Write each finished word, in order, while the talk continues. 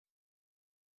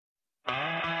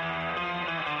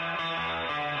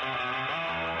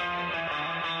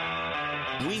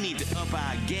We need to up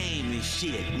our game and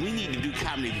shit. We need to do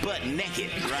comedy butt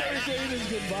naked, right? Saying his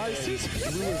goodbyes. He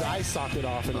blew his eye socket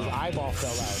off and his eyeball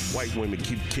fell out. White women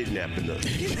keep kidnapping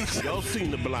us. Y'all seen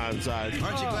The Blind Side?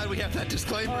 Aren't you glad we have that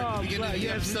disclaimer at the beginning of the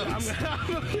episode?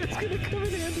 It's going to come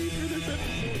in handy for this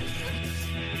episode.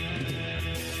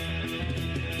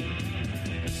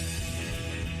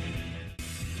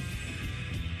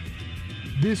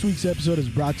 This week's episode is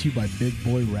brought to you by Big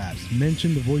Boy Raps.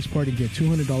 Mention the Voice Party and get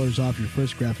 $200 off your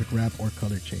first graphic rap or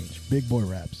color change. Big Boy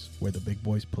Raps, where the big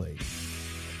boys play.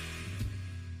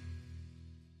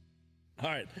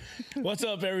 All right. What's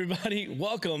up, everybody?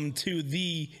 Welcome to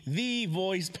the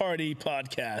Voice Party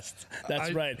podcast.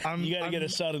 That's right. You got to get a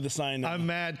shot of the sign now. I'm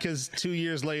mad because 2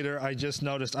 years later, I just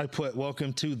noticed I put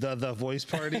welcome to the Voice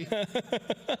Party.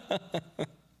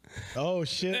 Oh,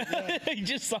 shit. Yeah. You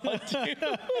just saw it,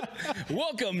 too.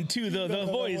 Welcome to the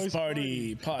Voice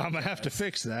Party podcast. I'm going to have to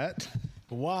fix that.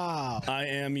 Wow. I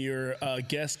am your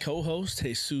guest co-host,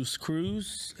 Jesus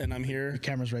Cruz, and I'm here. The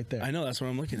camera's right there. I know, that's what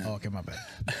I'm looking at. Oh, okay, my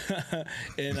bad.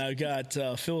 And I've got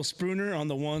Phil Spruner on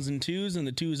the ones and twos and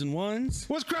the twos and ones.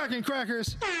 What's cracking,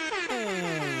 crackers?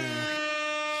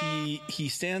 He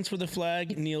stands for the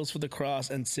flag, kneels for the cross,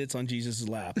 and sits on Jesus'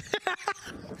 lap.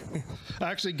 I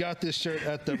actually got this shirt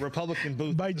at the Republican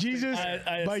booth. By Jesus,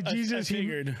 I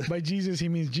figured. By Jesus, he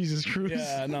means Jesus Cruz.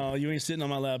 Yeah, no, you ain't sitting on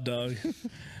my lap, dog.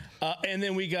 And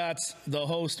then we got the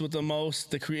host with the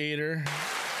most, the creator,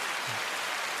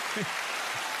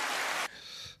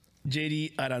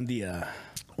 JD Arandia.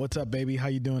 What's up, baby? How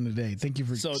you doing today? Thank you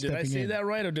for stepping in. Did I say that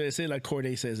right, or did I say it like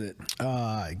Corday says it?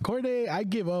 Corday, I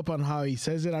give up on how he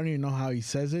says it. I don't even know how he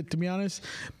says it, to be honest.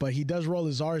 But he does roll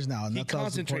his R's now. And He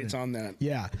concentrates on that.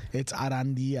 Yeah, it's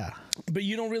Arandia. But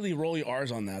you don't really roll your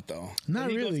R's on that, though. Not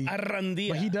He really. goes, Arandia.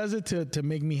 But he does it to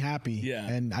make me happy. Yeah.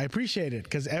 And I appreciate it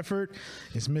because effort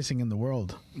is missing in the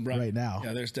world right now.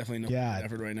 Yeah, there's definitely no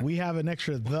effort right now. We have an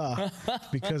extra the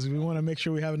because we want to make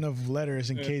sure we have enough letters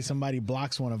in case somebody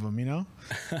blocks one of them, you know?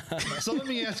 So let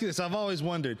me ask you this. I've always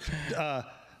wondered,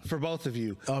 for both of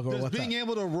you, does being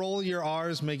able to roll your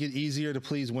R's make it easier to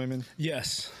please women?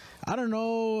 Yes. I don't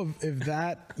know if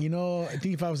that, I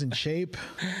think if I was in shape.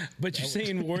 But you're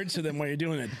saying words to them while you're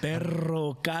doing it.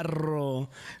 Perro, carro.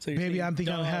 So maybe I'm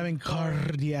thinking I'm having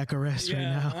cardiac arrest right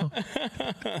now.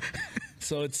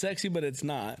 So it's sexy, but it's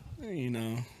not,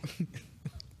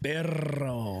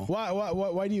 Perro.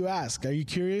 Why do you ask? Are you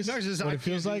curious what it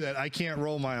feels like? I can't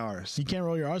roll my R's. You can't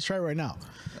roll your R's? Try it right now.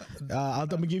 I'm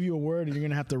going to give you a word and you're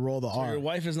going to have to roll the R. Your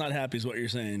wife is not happy is what you're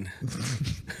saying.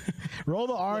 Roll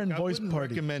the R in Voice Party. I wouldn't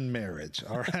recommend marriage,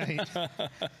 all right?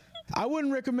 I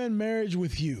wouldn't recommend marriage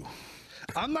with you.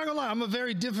 I'm not going to lie. I'm a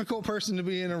very difficult person to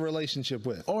be in a relationship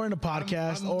with. Or in a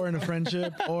podcast, or in a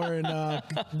friendship, or in a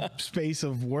space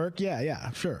of work.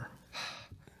 Yeah, sure.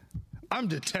 I'm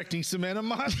detecting some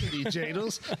animosity,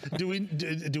 Jadles. Do we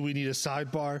need a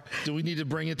sidebar? Do we need to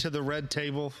bring it to the red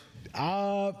table?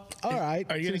 All right.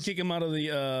 Are you going to kick him out of the...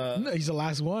 No, he's the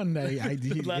last one.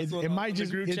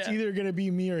 It's either going to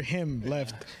be me or him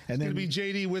left. And it's going to be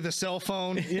JD with a cell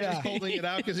phone, just holding it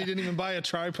out because he didn't even buy a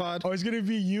tripod. Or it's going to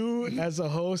be you as a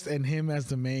host and him as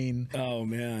the main. Oh,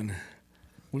 man.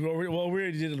 We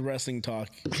already did a wrestling talk.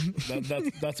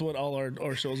 That's what all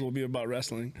our shows will be about,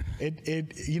 wrestling.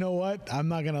 You know what? I'm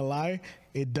not gonna lie.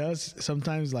 It does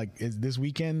sometimes. Like this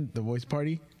weekend, the Voice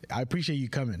Party. I appreciate you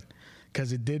coming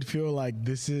because it did feel like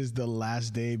this is the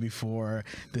last day before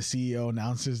the CEO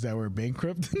announces that we're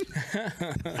bankrupt.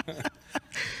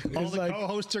 All the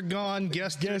co-hosts are gone.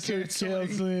 Guests are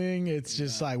canceling. It's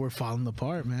just like we're falling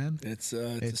apart, man. It's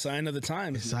a sign of the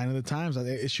times. It's a sign of the times.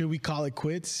 Should we call it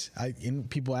quits?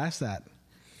 People ask that.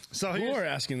 So who are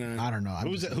asking that? I don't know.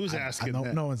 Who's asking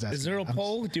that? No one's asking. Is there a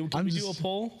poll? Can we do a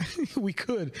poll? We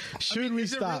could. Should we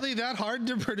stop? Is it really that hard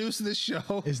to produce this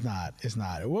show? It's not.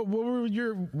 What was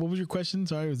your question?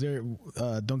 Sorry, was there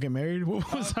don't get married?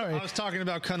 Sorry. I was talking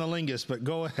about cunnilingus, but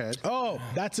go ahead. Oh,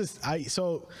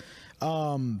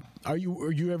 are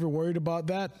you ever worried about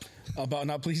that? About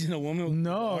not pleasing a woman?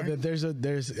 No, that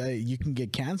there's you can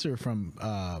get cancer from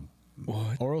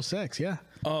oral sex. Yeah.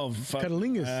 Oh, fuck.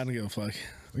 Cunnilingus. I don't give a fuck.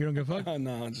 You don't give a fuck?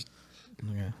 No, just.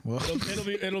 Okay. Well,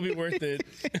 it'll be worth it.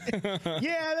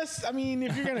 Yeah,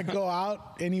 if you're gonna go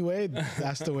out anyway,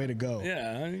 that's the way to go.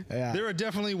 Yeah. There are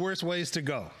definitely worse ways to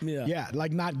go. Yeah,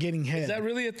 like not getting head. Is that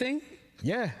really a thing?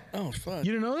 Yeah. Oh, fuck.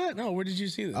 You didn't know that? No, where did you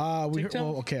see that?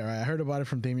 Okay, all right. I heard about it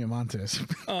from Damian Montes.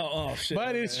 Oh, shit.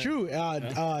 But it's true.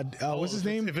 What's his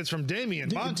name? If it's from Damian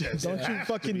Montes. Don't you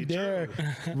fucking dare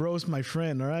roast my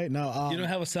friend, all right? No. You don't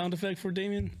have a sound effect for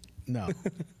Damian? No,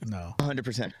 no.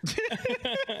 100%.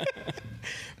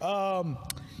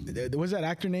 Was that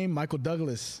actor named Michael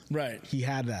Douglas? Right. He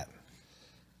had that.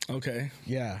 Okay.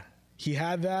 Yeah, he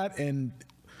had that, and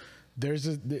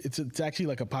it's actually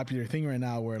like a popular thing right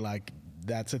now where like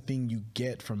that's a thing you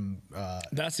get from.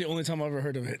 That's the only time I've ever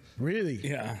heard of it. Really?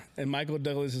 Yeah, and Michael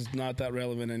Douglas is not that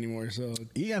relevant anymore. So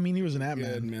yeah, I mean he was an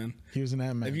Ant-Man. man. He was an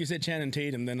Ant-Man. If you said Channing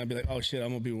Tatum, then I'd be like, oh shit, I'm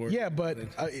gonna be worried. Yeah, but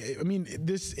I mean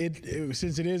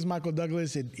since it is Michael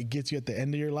Douglas, it gets you at the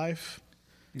end of your life.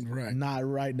 Right. Not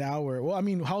right now. Well, I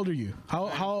mean, how old are you?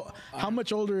 How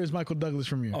much older is Michael Douglas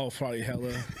from you? Oh, probably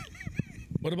hella.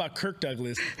 What about Kirk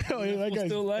Douglas? Oh, yeah, that guy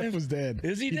still alive? was dead.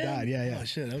 Is he dead? Died. Yeah. Oh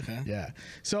shit. Okay. Yeah.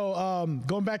 So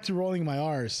going back to rolling my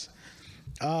R's,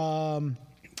 I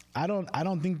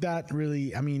don't think that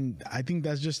really. I mean, I think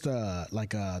that's just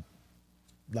like a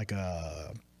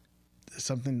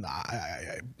something.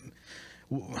 I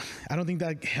don't think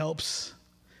that helps.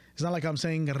 It's not like I'm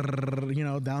saying,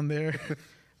 down there.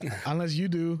 Unless you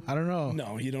do. I don't know.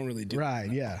 No, you don't really do.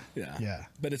 Right, yeah. Yeah.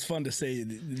 But it's fun to say.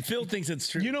 Phil thinks it's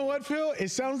true. You know what, Phil? It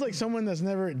sounds like someone that's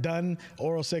never done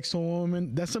oral sex to a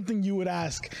woman. That's something you would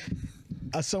ask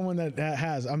someone that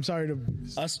has. I'm sorry to...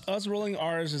 Us rolling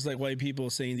R's is like white people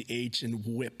saying the H and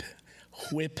whip.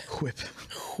 Whip.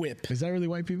 Is that really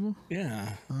white people? Yeah.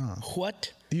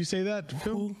 What? Do you say that,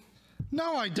 Phil? Who?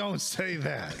 No, I don't say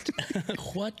that.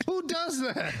 What? Who does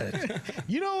that?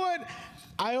 You know what?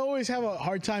 I always have a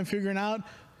hard time figuring out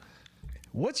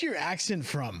what's your accent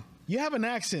from. You have an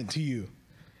accent to you.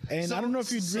 And I don't know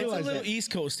if you'd realize it's a little that.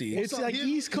 East Coasty. It's like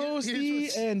East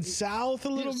Coasty and South a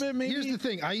little bit, maybe. Here's the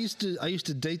thing. I used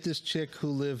to date this chick who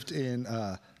lived in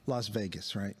Las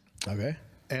Vegas, right? Okay.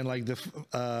 And like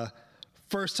the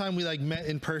first time we like met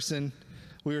in person,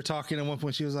 we were talking. At one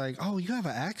point, she was like, "Oh, you have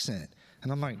an accent,"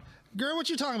 and I'm like, "Girl, what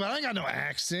you talking about? I ain't got no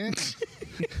accent.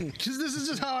 Because this is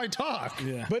just how I talk."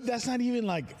 Yeah. But that's not even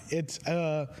like it's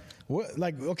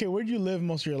okay, where do you live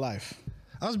most of your life?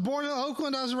 I was born in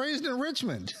Oakland. I was raised in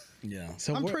Richmond. Yeah.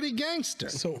 So I'm pretty gangster.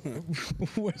 So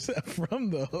where's that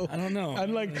from though? I don't know.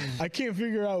 I'm like, I can't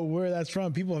figure out where that's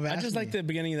from. People have asked I just me. like the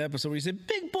beginning of the episode where you said,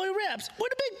 "Big boy raps. Where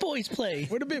do big boys play?"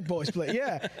 Where the big boys play.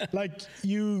 Yeah. Like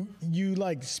you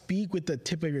like speak with the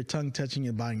tip of your tongue touching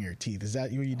and biting your teeth. Is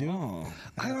that what you do? Oh.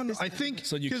 I don't know. I think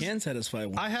So you can satisfy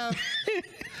one. I have.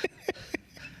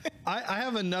 I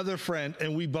have another friend,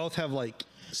 and we both have like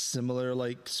similar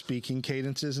like speaking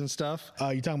cadences and stuff.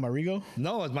 You talking about Rigo?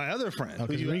 No, it's my other friend.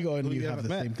 Okay, who Rigo and who you have haven't the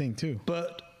met. same thing too.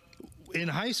 But in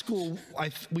high school,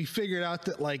 we figured out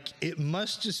that like it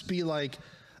must just be like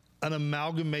an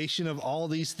amalgamation of all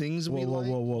these things we like.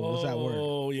 Whoa! What's that word?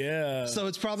 Oh, yeah. So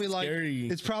it's probably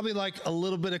Scary. like a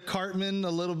little bit of Cartman,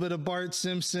 a little bit of Bart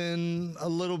Simpson, a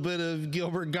little bit of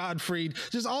Gilbert Gottfried,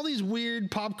 just all these weird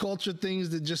pop culture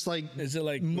things that just like Is it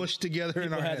like mush together in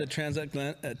people our had head. the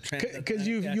transatlantic? Because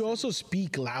you also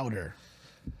speak louder.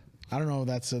 I don't know if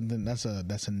that's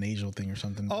a nasal thing or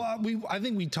something. Oh, I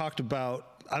think we talked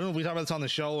about. I don't know if we talked about this on the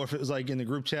show or if it was like in the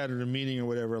group chat or the meeting or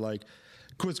whatever. Like,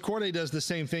 because Corday does the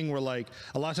same thing where like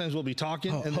a lot of times we'll be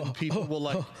talking and then people will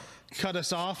like cut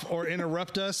us off or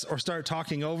interrupt us or start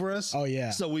talking over us. Oh,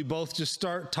 yeah. So we both just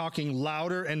start talking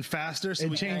louder and faster. So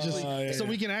It we changes- can actually, so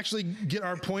we can actually get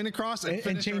our point across and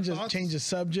finish our thoughts. change the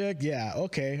subject. Yeah.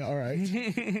 Okay. All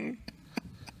right.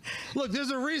 Look,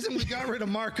 there's a reason we got rid of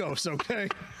Marcos. Okay.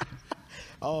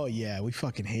 Oh yeah, we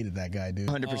fucking hated that guy, dude.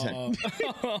 100%.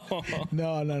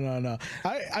 No.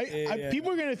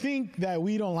 People are gonna think that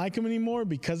we don't like him anymore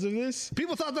because of this.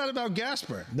 People thought that about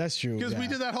Gasper. That's true. Because we yeah.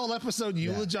 did that whole episode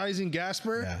eulogizing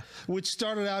Gasper, Yeah. which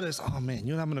started out as, oh man,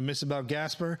 you know what I'm going to miss about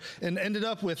Gasper? And ended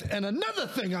up with, and another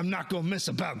thing I'm not going to miss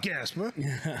about Gasper.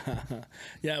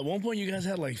 Yeah, at one point you guys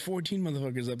had like 14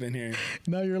 motherfuckers up in here.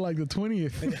 Now you're like the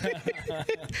 20th.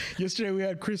 Yesterday we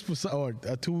had Chris Posada, or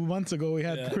 2 months ago we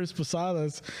had Chris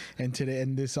Posadas, and today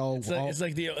and this all. It's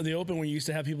like the open when you used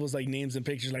to have people's like names and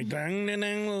pictures like dang, dang,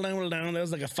 dang, dang, dang. That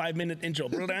was like a 5-minute intro.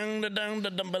 Dang, dang, dang,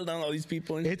 dang, dang, all these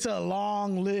people. It's a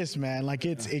long list, man. Like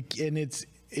it's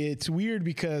weird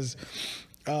because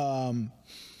I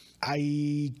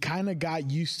kind of got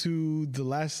used to the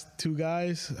last 2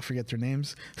 guys. I forget their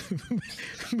names,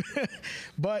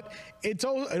 but it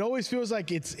always feels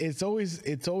like it's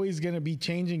always gonna be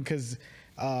changing because.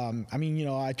 I mean, you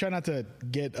know, I try not to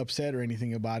get upset or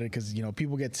anything about it because, you know,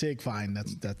 people get sick. Fine.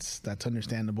 That's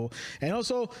understandable. And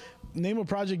also name a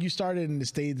project you started and it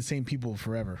stayed the same people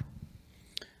forever.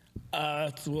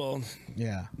 Well,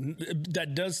 Yeah.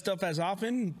 that does stuff as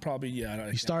often. Probably,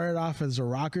 yeah. You started off as the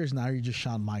Rockers. Now you're just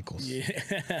Shawn Michaels. Yeah,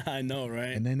 I know,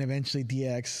 right? And then eventually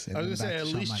DX. And I was then going to say, back at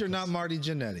Shawn least you're not Michaels. Marty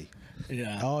Jannetty.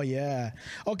 Yeah. Oh yeah.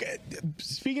 Okay.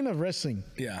 Speaking of wrestling,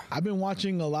 Yeah. I've been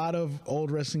watching a lot of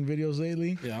old wrestling videos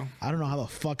lately. Yeah. I don't know how the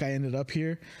fuck I ended up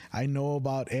here. I know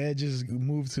about Edge's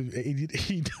move to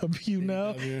AEW now.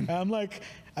 And I'm like,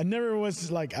 I never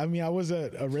was like. I mean, I was a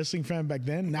wrestling fan back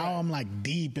then. Now I'm like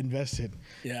deep invested.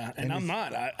 Yeah, and I'm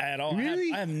not at all.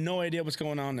 Really? I have no idea what's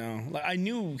going on now. Like I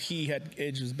knew he had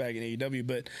Edge was back in AEW,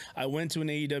 but I went to an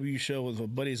AEW show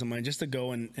with buddies of mine just to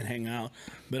go and hang out.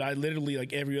 But I literally,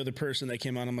 like every other person that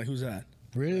came out, I'm like, who's that?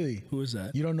 Really? Who is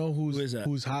that? You don't know Who is that?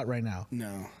 who's hot right now?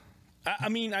 No. I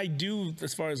mean, I do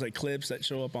as far as like clips that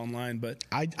show up online, but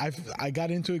I got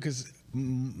into it because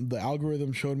the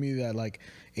algorithm showed me that like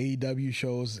AEW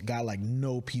shows got like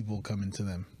no people coming to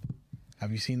them.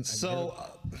 Have you seen? So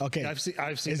okay, I've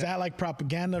seen. Is that like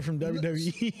propaganda from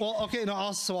WWE? Well, okay, no.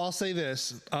 I'll say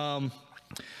this.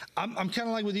 I'm kind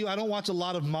of like with you. I don't watch a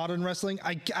lot of modern wrestling.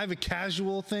 I have a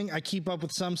casual thing. I keep up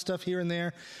with some stuff here and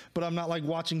there, but I'm not like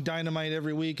watching Dynamite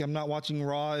every week. I'm not watching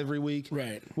Raw every week.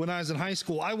 Right. When I was in high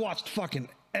school, I watched fucking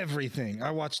everything.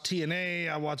 I watched TNA.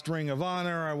 I watched Ring of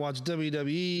Honor. I watched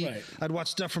WWE. Right. I'd watch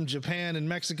stuff from Japan and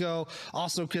Mexico.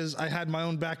 Also, because I had my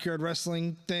own backyard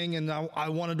wrestling thing, and I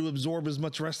wanted to absorb as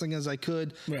much wrestling as I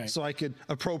could, Right. so I could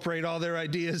appropriate all their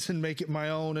ideas and make it my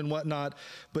own and whatnot.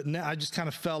 But now I just kind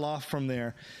of fell off from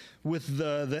there. With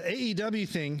the AEW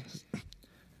thing,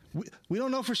 we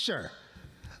don't know for sure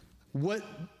what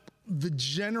the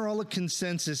general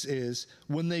consensus is.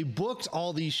 When they booked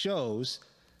all these shows,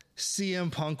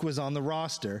 CM Punk was on the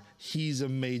roster. He's a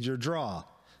major draw.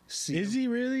 Is he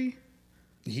really?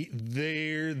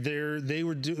 They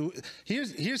were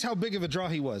here's how big of a draw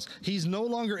he was. He's no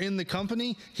longer in the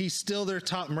company. He's still their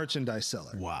top merchandise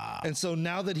seller. Wow. And so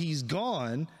now that he's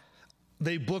gone,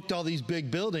 they booked all these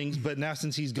big buildings, but now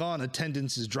since he's gone,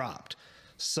 attendance has dropped.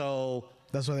 So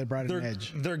that's why they brought in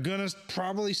Edge. They're gonna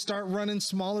probably start running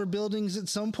smaller buildings at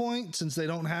some point since they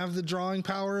don't have the drawing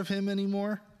power of him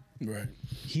anymore. right.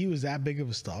 He was that big of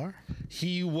a star?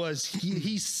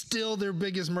 He's still their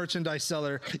biggest merchandise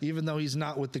seller, even though he's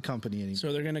not with the company anymore.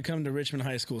 So they're gonna come to Richmond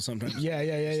High School sometime.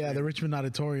 Yeah. The Richmond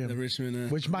Auditorium. The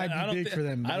Richmond, which might be big for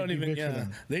them. I don't even. Yeah,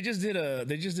 they just did a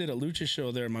lucha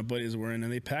show there. My buddies were in,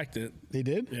 and they packed it. They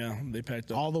did? Yeah, they packed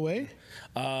it All the way?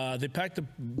 They packed the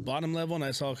bottom level, and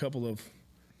I saw a couple of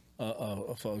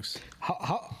folks.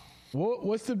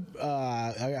 What's the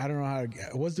I don't know how.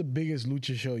 What's the biggest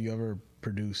lucha show you ever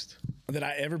produced? That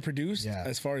I ever produced, Yeah.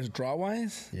 as far as draw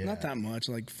wise, Yeah. not that much,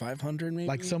 like 500 maybe.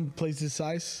 Like some places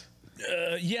size?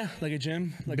 Yeah, like a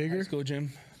gym, like Bigger? a high school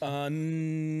gym.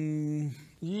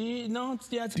 No,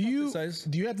 it's about this size.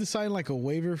 Do you have to sign like a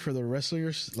waiver for the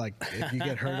wrestlers? Like if you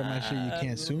get hurt on my shit, you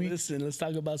can't sue me? Listen, let's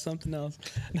talk about something else.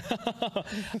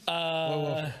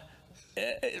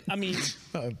 I mean,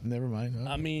 never mind.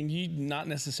 Huh? I mean, you not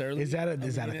necessarily. Is that a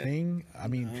thing? I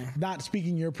mean, not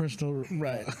speaking your personal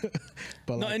right,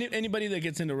 but no. like, Anybody that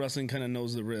gets into wrestling kind of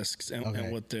knows the risks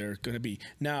and what they're going to be.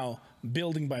 Now,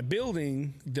 building by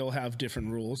building, they'll have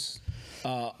different rules.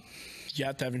 You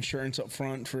have to have insurance up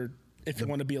front for if you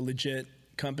want to be a legit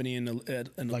company in a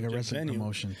like a wrestling venue.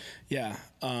 promotion. Yeah.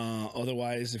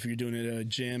 Otherwise, if you're doing it at a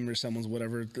gym or someone's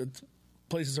whatever.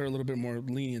 Places are a little bit more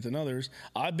lenient than others.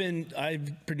 I've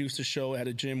produced a show at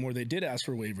a gym where they did ask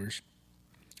for waivers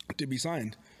to be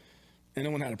signed, and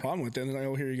no one had a problem with it. They're like,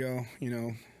 "Oh, here you go.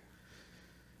 You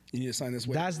need to sign this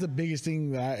waiver." That's the biggest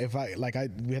thing that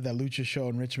we had that lucha show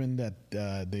in Richmond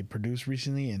that they produced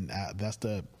recently, and that's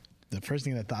the first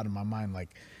thing that thought in my mind, like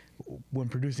when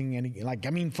producing any, like,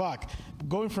 I mean, fuck,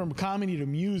 going from comedy to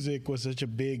music was such a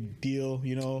big deal,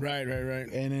 Right.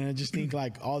 And then I just think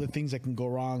like all the things that can go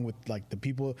wrong with like the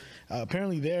people.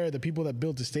 Apparently, the people that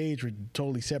built the stage were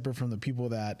totally separate from the people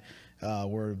that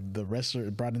were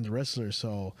brought in the wrestlers.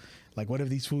 So, like, what if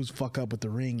these fools fuck up with the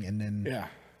ring and then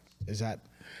is that?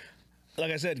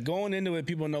 Like I said, going into it,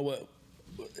 people know what.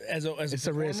 As a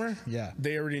performer, risk. Yeah,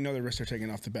 they already know the risks are taken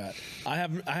off the bat. I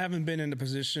haven't been in a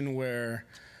position where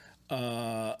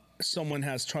someone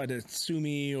has tried to sue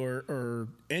me or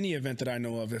any event that I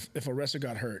know of if a wrestler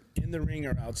got hurt in the ring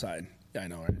or outside. Yeah, I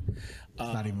know, right? It's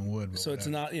not even wood. So it's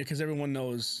not, because everyone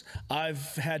knows.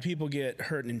 I've had people get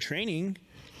hurt in training,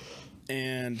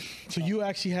 and so you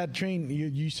actually you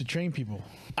used to train people.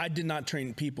 I did not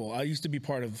train people. I used to be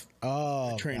part of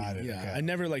training. Got it, yeah, okay. I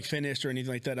never finished or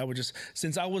anything like that. I would just,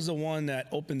 since I was the one that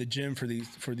opened the gym for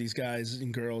these guys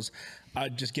and girls,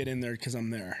 I'd just get in there because I'm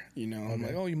there. I'm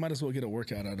like, oh, you might as well get a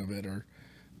workout out of it, or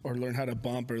learn how to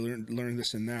bump, or learn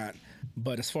this and that.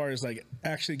 But as far as like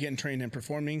actually getting trained and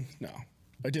performing, no.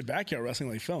 I did backyard wrestling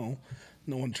like Phil.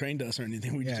 No one trained us or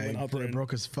anything. We just went out there.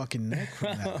 Broke his fucking neck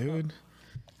from that, dude.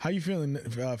 How you feeling,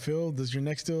 Phil? Does your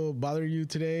neck still bother you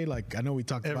today? Like, I know we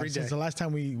talked about it since the last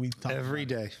time we talked every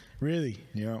day. Really?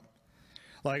 Yeah.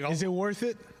 Like, is it worth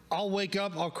it? I'll wake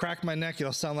up, I'll crack my neck,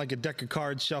 it'll sound like a deck of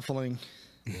cards shuffling.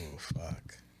 Oh,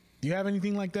 fuck. Do you have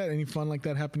anything like that? Any fun like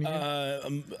that happening?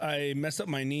 I messed up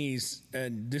my knees,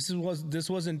 and this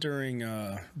wasn't during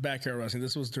backyard wrestling.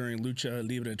 This was during lucha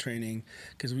libre training,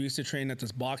 because we used to train at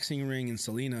this boxing ring in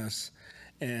Salinas,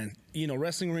 and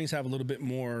wrestling rings have a little bit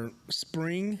more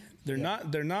spring. They're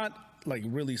not like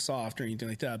really soft or anything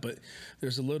like that, but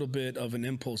there's a little bit of an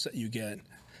impulse that you get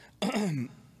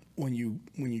when you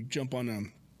jump on a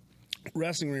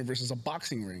wrestling ring versus a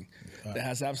boxing ring that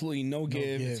has absolutely no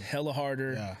give. It's hella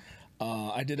harder. Yeah.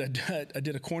 I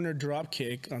did a corner drop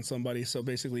kick on somebody. So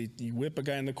basically, you whip a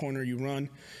guy in the corner, you run,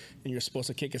 and you're supposed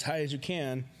to kick as high as you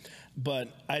can. But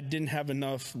I didn't have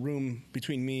enough room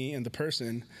between me and the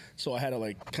person, so I had to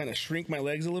like kind of shrink my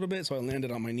legs a little bit. So I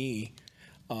landed on my knee,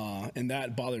 and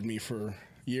that bothered me for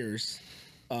years.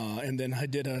 And then I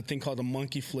did a thing called a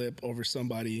monkey flip over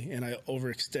somebody, and I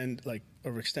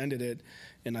overextended it,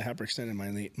 and I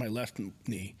hyperextended my left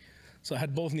knee. So I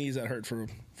had both knees that hurt for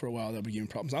a while that were giving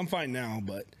problems. I'm fine now,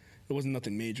 but it wasn't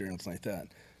nothing major or anything like that.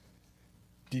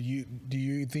 Do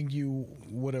you think you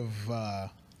would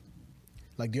have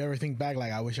do you ever think back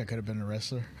like, I wish I could have been a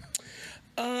wrestler?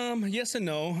 Yes and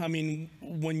no. I mean,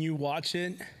 when you watch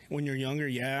it when you're younger,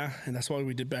 yeah, and that's why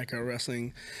we did backyard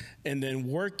wrestling, and then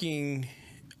working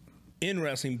in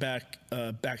wrestling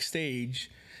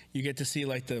backstage, you get to see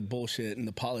like the bullshit and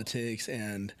the politics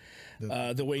and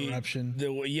the way corruption.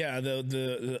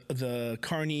 The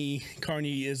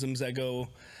carny-isms that go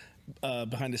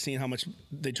behind the scene, how much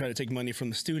they try to take money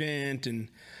from the student, and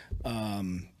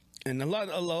a lot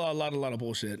of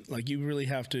bullshit. Like, you really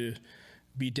have to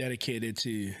be dedicated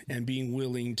to and being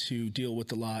willing to deal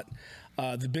with a lot.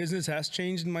 The business has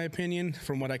changed, in my opinion,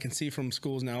 from what I can see from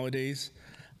schools nowadays,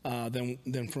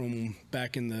 than from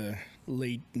back in the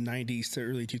late 90s to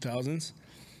early 2000s.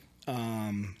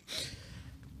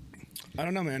 I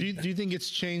don't know, man. Do you think it's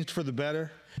changed for the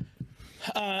better?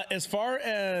 As far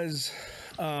as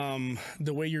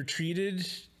the way you're treated,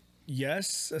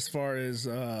 yes. As far as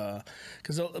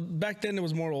because back then it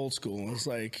was more old school. It was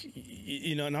like,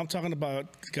 and I'm talking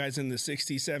about guys in the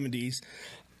 60s, 70s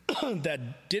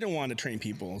that didn't want to train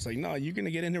people. It's like, no, you're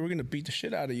gonna get in there, we're gonna beat the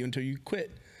shit out of you until you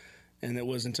quit. And it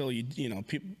was until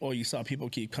you saw people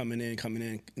keep coming in.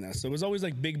 So it was always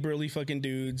like big burly fucking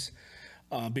dudes,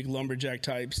 big lumberjack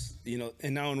types,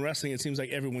 and now in wrestling, it seems like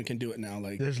everyone can do it now.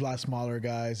 Like, there's a lot smaller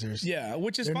guys.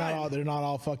 Which is fine. They're not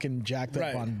all fucking jacked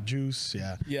up on juice.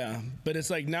 Yeah. Yeah. But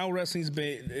it's like now wrestling's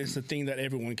it's a thing that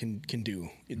everyone can do.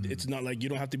 It's not like you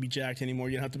don't have to be jacked anymore.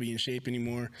 You don't have to be in shape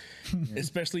anymore,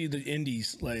 especially the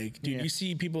indies. Like, dude, you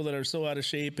see people that are so out of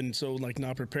shape and so like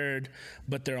not prepared,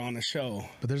 but they're on a show.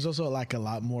 But there's also like a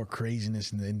lot more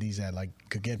craziness in the indies that like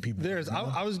could get people.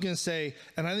 I was going to say,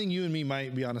 and I think you and me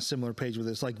might be on a similar page with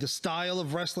this. Like, the style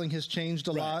of wrestling has changed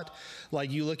a lot.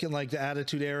 Like, you look in like the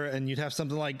Attitude Era, and you'd have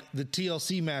something like the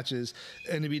TLC matches,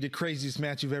 and it'd be the craziest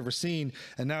match you've ever seen.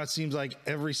 And now it seems like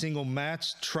every single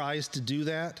match tries to do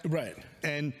that. Right.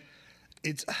 And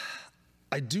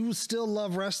I do still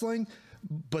love wrestling,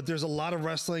 but there's a lot of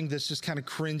wrestling that's just kind of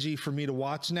cringy for me to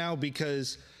watch now,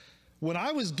 because when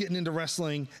I was getting into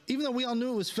wrestling, even though we all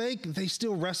knew it was fake, they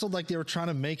still wrestled like they were trying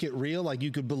to make it real. Like, you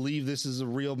could believe this is a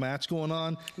real match going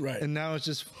on. Right. And now it's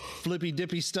just flippy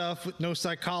dippy stuff with no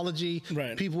psychology.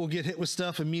 Right. People will get hit with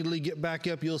stuff, immediately get back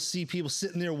up. You'll see people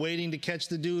sitting there waiting to catch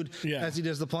the dude as he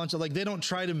does the punch. Like, they don't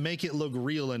try to make it look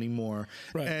real anymore.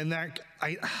 Right. And that,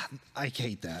 I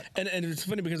hate that. And it's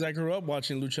funny because I grew up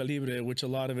watching Lucha Libre, which a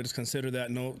lot of it is considered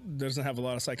that doesn't have a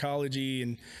lot of psychology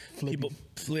and people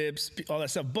flips, all that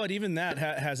stuff. But even that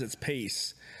has its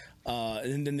pace.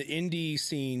 And then the indie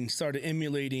scene started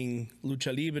emulating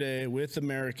Lucha Libre with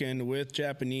American, with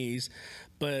Japanese.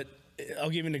 But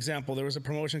I'll give you an example. There was a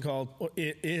promotion called,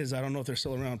 I don't know if they're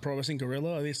still around, Pro Wrestling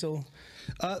Guerrilla. Are they still?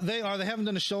 They are. They haven't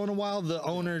done a show in a while. The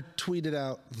owner tweeted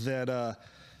out that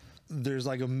there's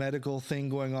like a medical thing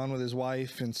going on with his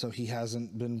wife, and so he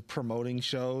hasn't been promoting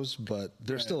shows, but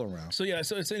they're still around. So yeah,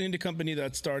 so it's an indie company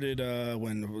that started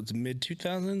when it was mid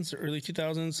 2000s, early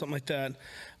 2000s, something like that.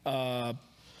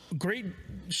 Great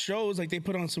shows, like they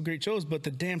put on some great shows, but the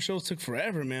damn shows took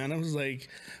forever, man. I was like,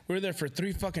 we were there for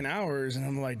 3 fucking hours, and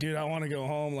I'm like, dude, I want to go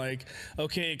home. Like,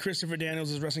 okay, Christopher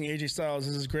Daniels is wrestling AJ Styles,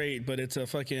 this is great, but it's a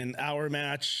fucking hour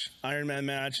match, Iron Man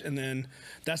match, and then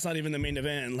that's not even the main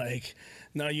event. Like,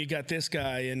 now you got this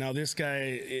guy, and now this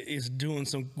guy is doing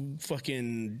some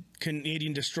fucking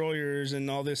Canadian destroyers and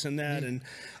all this and that, and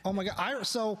oh my god,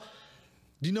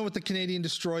 Do you know what the Canadian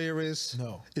Destroyer is?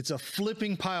 No. It's a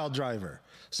flipping pile driver.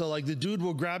 So like the dude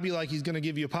will grab you like he's going to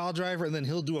give you a pile driver, and then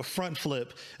he'll do a front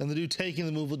flip, and the dude taking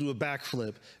the move will do a back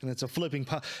flip, and it's a flipping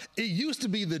pile. It used to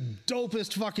be the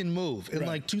dopest fucking move in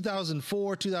like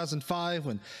 2004, 2005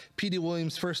 when Petey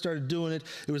Williams first started doing it.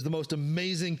 It was the most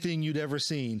amazing thing you'd ever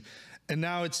seen. And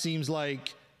now it seems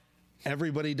like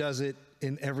everybody does it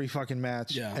in every fucking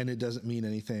match, and it doesn't mean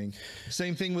anything.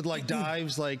 Same thing with like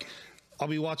dives. Like I'll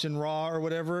be watching Raw or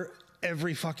whatever.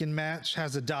 Every fucking match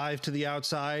has a dive to the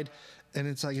outside, and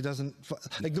it's like it doesn't.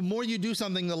 Like the more you do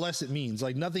something, the less it means.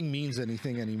 Like nothing means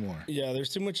anything anymore. Yeah, there's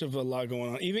too much of a lot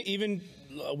going on. Even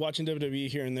watching WWE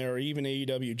here and there, or even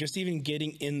AEW, just even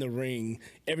getting in the ring,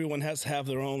 everyone has to have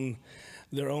their own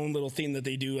little thing that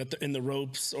they do in the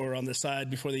ropes or on the side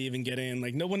before they even get in.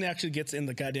 Like no one actually gets in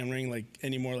the goddamn ring like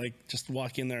anymore. Like just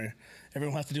walk in there.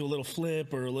 Everyone has to do a little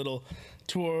flip or a little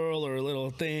twirl or a little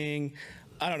thing.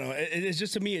 I don't know. It's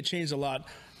just, to me, it changed a lot.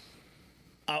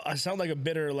 I sound like a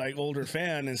bitter, like older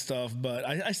fan and stuff, but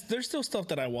there's still stuff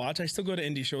that I watch. I still go to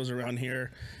indie shows around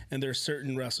here, and there's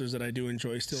certain wrestlers that I do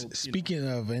enjoy still. Speaking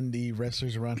of indie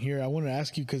wrestlers around here, I want to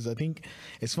ask you, because I think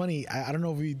it's funny. I don't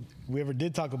know if we ever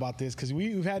did talk about this, because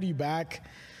we've had you back.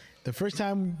 The first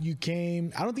time you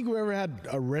came, I don't think we ever had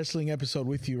a wrestling episode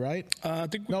with you, right? I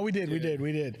think we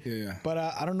did. Yeah. But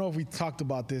I don't know if we talked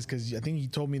about this, because I think you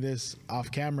told me this off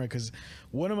camera, because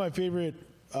one of my favorite,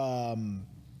 I mean,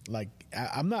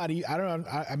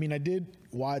 I did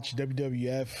watch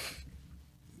WWF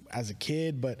as a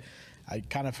kid, but I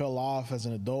kind of fell off as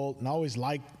an adult, and I always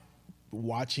liked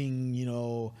watching,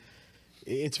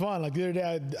 it's fun. Like the other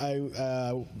day,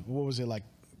 I what was it, like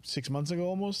 6 months ago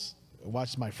almost?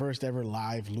 Watched my first ever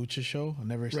live lucha show. I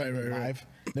never seen it live.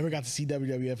 Never got to see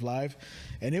WWF live,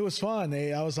 and it was fun.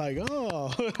 I was like,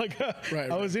 oh,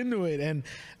 I was into it. And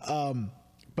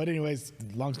but anyways,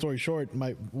 long story short,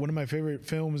 one of my favorite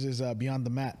films is Beyond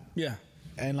the Mat. Yeah,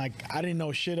 and like I didn't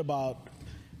know shit about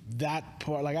that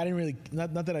part. Like I didn't really,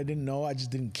 not that I didn't know, I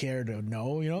just didn't care to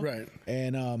know, Right.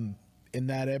 And in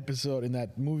that episode, in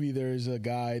that movie, there's a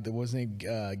guy that was named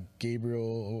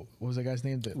Gabriel. What was that guy's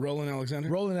name? Roland Alexander.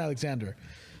 Roland Alexander.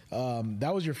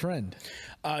 That was your friend.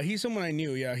 He's someone I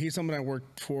knew. Yeah, he's someone I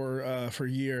worked for a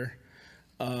year.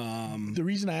 The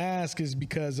reason I ask is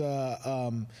because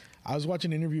I was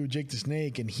watching an interview with Jake the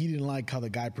Snake, and he didn't like how the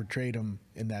guy portrayed him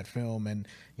in that film. And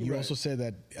you also said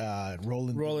that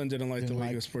Roland didn't like the way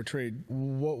he was portrayed.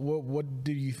 What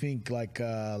did you think? Like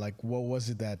what was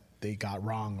it that they got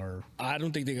wrong? Or I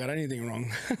don't think they got anything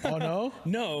wrong. Oh no,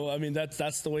 no. I mean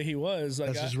that's the way he was. Like,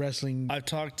 that's just wrestling. I've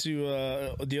talked to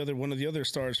one of the other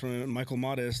stars from Michael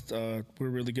Modest. We're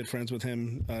really good friends with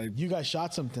him. You guys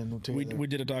shot something together. We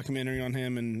did a documentary on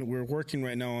him, and we're working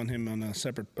right now on him on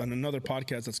another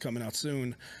podcast that's coming out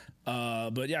soon.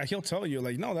 But yeah, he'll tell you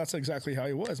like, no, that's exactly how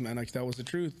he was, man. Like that was the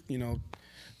truth.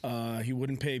 He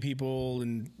wouldn't pay people,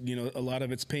 and a lot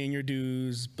of it's paying your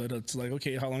dues. But it's like,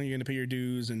 okay, how long are you going to pay your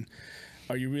dues, and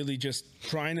are you really just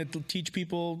trying to teach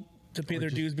people to pay their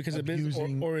dues because of business,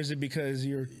 or is it because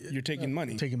you're taking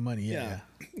money? Taking money, yeah.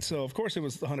 So of course it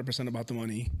was 100% about the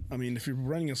money. I mean, if you're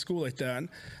running a school like that,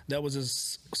 that was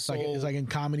his sole. It's like in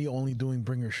comedy, only doing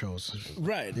bringer shows.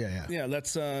 Right. Yeah.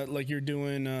 That's like you're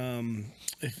doing.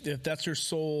 If that's your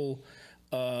sole.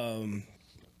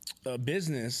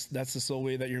 Business, that's the sole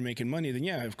way that you're making money, then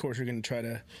yeah, of course you're going to try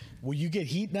to. Will you get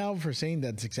heat now for saying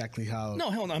that's exactly how? No,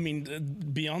 hell no. I mean,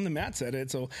 Beyond the Mat said it.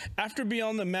 So after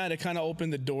Beyond the Mat, it kind of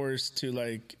opened the doors to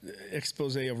like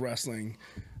expose of wrestling.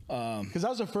 Because that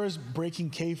was the first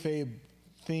breaking kayfabe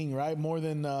thing, right? More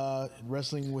than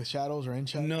Wrestling with Shadows or In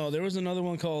Shadows? No, there was another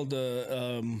one called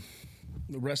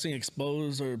Wrestling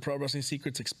Exposed or Pro Wrestling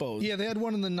Secrets Exposed. Yeah, they had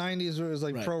one in the 90s where it was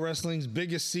like pro wrestling's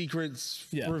biggest secrets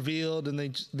revealed, and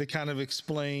they kind of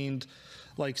explained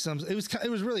like it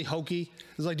was really hokey.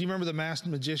 It was like, do you remember The Masked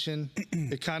Magician?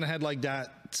 It kind of had like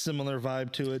that similar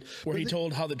vibe to it, where he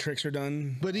told how the tricks are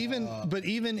done. But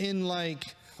even in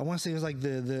like, I want to say it was like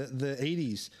the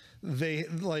 80s, they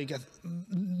like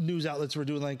news outlets were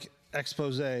doing like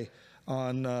expose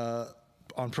on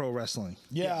pro wrestling.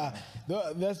 Yeah.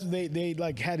 They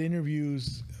like had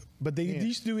interviews, but they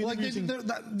used to do interviews.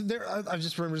 I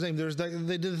just remember his name.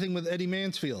 They did the thing with Eddie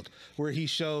Mansfield where he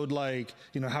showed like,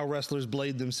 how wrestlers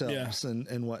blade themselves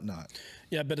and whatnot.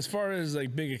 Yeah, but as far as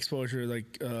like big exposure,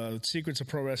 like Secrets of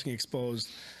Pro Wrestling Exposed,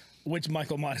 which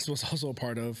Michael Modest was also a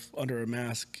part of under a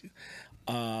mask.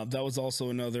 That was also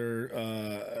another.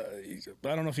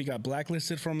 I don't know if he got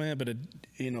blacklisted from it, but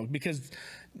because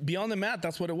Beyond the Mat,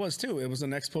 that's what it was too. It was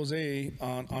an expose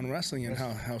on wrestling and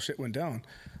how shit went down.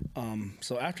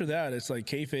 So after that, it's like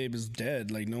kayfabe is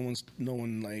dead. Like no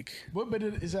one like. But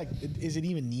is it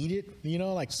even needed?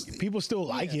 Like people still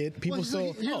like it. People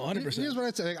still. 100%. Here's what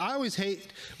I'd say. Like, I always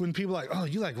hate when people are like, oh,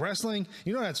 you like wrestling?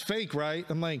 That's fake, right?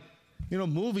 I'm like,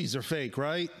 movies are fake,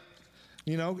 right?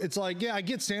 It's like, yeah, I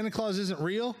get Santa Claus isn't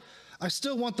real. I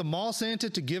still want the mall Santa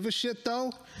to give a shit,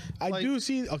 though. I do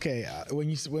see. Okay,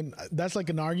 when that's like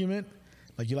an argument.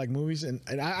 Like you like movies, and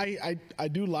I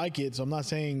do like it. So I'm not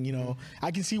saying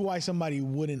I can see why somebody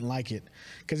wouldn't like it,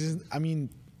 because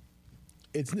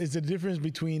it's a difference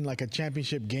between like a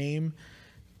championship game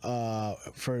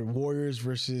for Warriors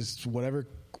versus whatever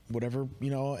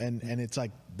and it's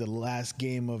like the last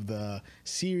game of the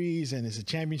series and it's a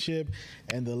championship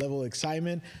and the level of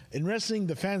excitement. In wrestling,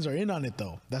 the fans are in on it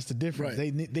though. That's the difference.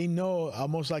 Right. They know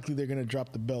most likely they're gonna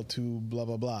drop the belt to blah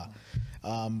blah blah.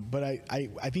 But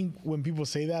I think when people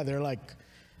say that, they're like,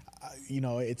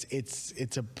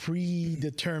 it's a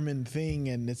predetermined thing,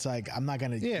 and it's like I'm not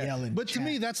gonna yell and but to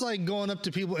me that's like going up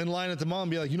to people in line at the mall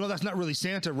and be like, that's not really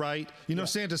Santa, right?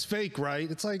 Santa's fake,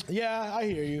 right? It's like, yeah, I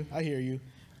hear you.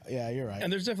 Yeah, you're right.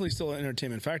 And there's definitely still an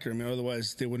entertainment factor. I mean,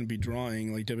 otherwise they wouldn't be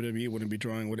drawing, like WWE wouldn't be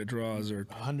drawing what it draws, or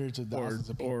hundreds of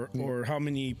thousands of people. Or how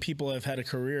many people have had a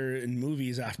career in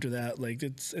movies after that. Like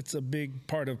it's a big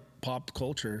part of pop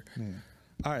culture.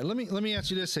 All right, let me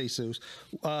ask you this, Jesus.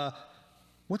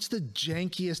 What's the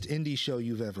jankiest indie show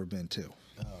you've ever been to?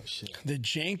 Oh shit. The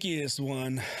jankiest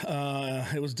one,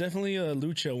 it was definitely a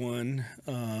lucha one.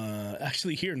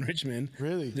 Actually, here in Richmond.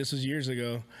 Really? This was years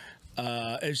ago.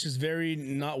 It's just very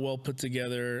not well put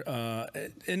together,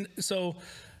 and so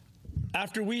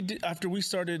after we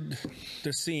started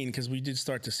the scene, because we did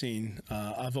start the scene.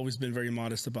 I've always been very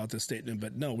modest about this statement,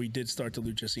 but no, we did start the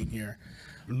lucha scene here.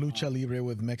 Lucha Libre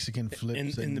with Mexican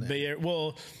flips in the Bay Area.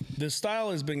 Well, the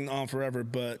style has been on forever,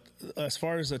 but as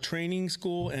far as a training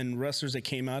school and wrestlers that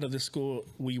came out of the school,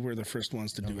 we were the first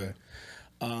ones to do it.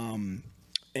 And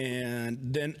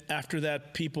then after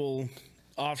that, people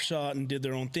offshot and did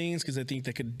their own things because I think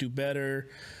they could do better.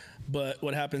 But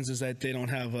what happens is that they don't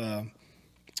have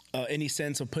any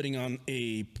sense of putting on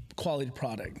a quality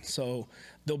product. So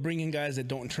they'll bring in guys that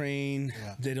don't train.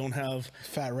 Yeah. They don't have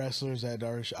fat wrestlers that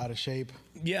are out of shape.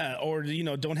 Yeah, or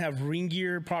don't have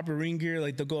proper ring gear.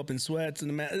 Like they'll go up in sweats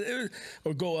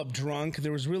or go up drunk.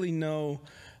 There was really no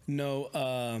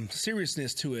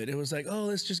seriousness to it. It was like, oh,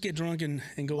 let's just get drunk and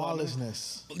go.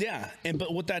 Lawlessness. Yeah,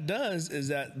 but what that does is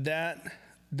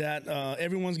that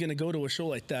everyone's gonna go to a show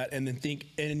like that and then think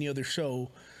any other show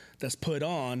that's put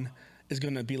on is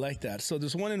gonna be like that. So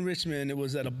there's one in Richmond. It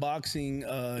was at a boxing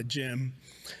gym.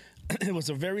 It was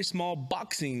a very small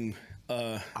boxing.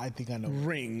 I think I know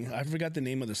ring. I forgot the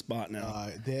name of the spot now.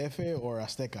 DF or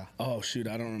Azteca? Oh shoot,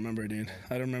 I don't remember, dude.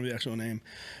 I don't remember the actual name.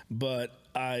 But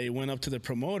I went up to the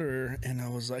promoter and I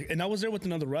was like, and I was there with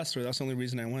another wrestler. That's the only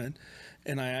reason I went.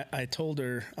 And I told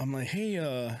her, I'm like, hey,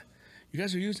 you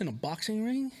guys are using a boxing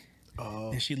ring?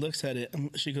 Oh. And she looks at it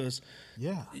and she goes,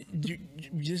 yeah.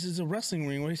 This is a wrestling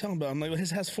ring. What are you talking about? I'm like, well,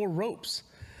 this has 4 ropes.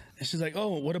 And she's like,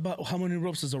 oh, what about how many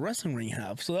ropes does a wrestling ring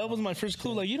have? So that was my first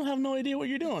clue. Like, you don't have no idea what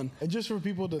you're doing. And just for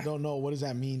people that don't know, what does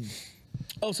that mean?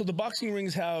 Oh, so the boxing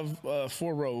rings have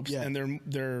 4 ropes, and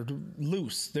they're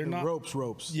loose. They're not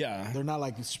ropes. Yeah, they're not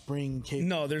like a spring cable.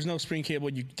 No, there's no spring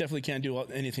cable. You definitely can't do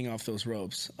anything off those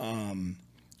ropes. And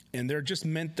they're just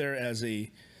meant there as a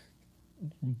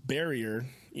barrier,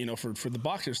 for the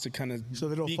boxers to kind of so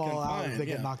they don't fall out if they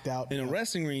get knocked out. In a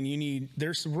wrestling ring,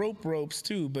 there's ropes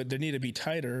too, but they need to be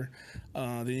tighter.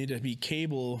 They need to be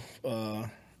cable,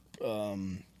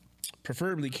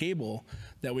 preferably cable.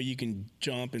 That way you can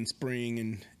jump and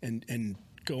spring and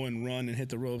go and run and hit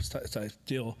the ropes type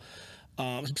deal.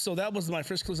 So that was my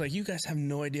first clue. Like, you guys have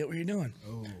no idea what you're doing.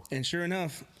 Oh. And sure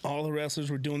enough, all the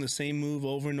wrestlers were doing the same move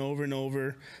over and over and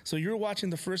over. So you're watching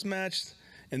the first match,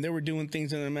 and they were doing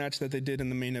things in the match that they did in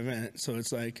the main event. So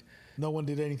it's like no one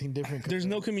did anything different. There's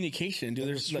no communication, dude.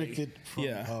 There's restricted from,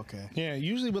 okay. Yeah,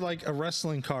 usually with like a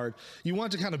wrestling card, you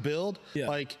want to kind of build. Yeah.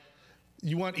 Like,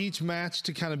 you want each match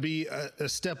to kind of be a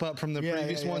step up from the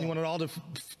previous one. You want it all to,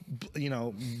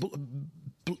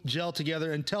 gel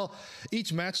together and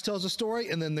each match tells a story,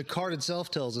 and then the card itself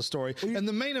tells a story. And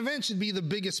the main event should be the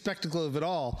biggest spectacle of it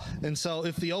all. And so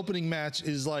if the opening match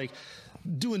is like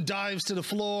doing dives to the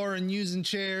floor and using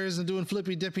chairs and doing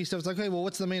flippy dippy stuff, it's like, okay, well,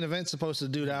 what's the main event supposed to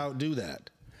do to outdo that?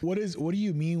 What do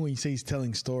you mean when you say he's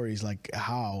telling stories? Like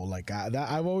how? Like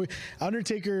I've always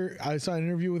Undertaker. I saw an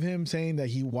interview with him saying that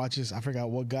he watches, I forgot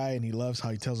what guy, and he loves how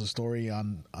he tells a story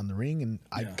on the ring. And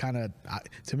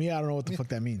to me, I don't know what the fuck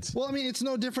that means. Well, I mean, it's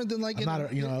no different than like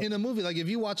in a movie. Like if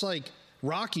you watch like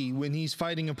Rocky, when he's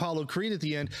fighting Apollo Creed at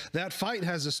the end, that fight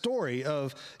has a story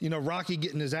of, Rocky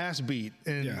getting his ass beat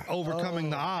and overcoming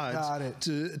the odds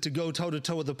to go toe to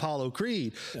toe with Apollo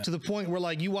Creed, to the point where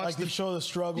like you watch the show the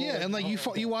struggle. Yeah, and like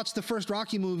you watch the first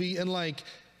Rocky movie and like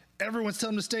everyone's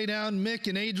telling him to stay down. Mick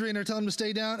and Adrian are telling him to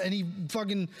stay down, and he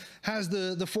fucking has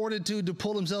the fortitude to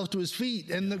pull himself to his feet,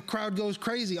 and the crowd goes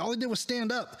crazy. All he did was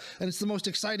stand up, and it's the most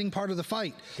exciting part of the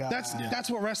fight.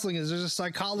 That's what wrestling is. There's a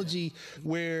psychology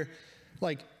where,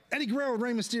 like, Eddie Guerrero and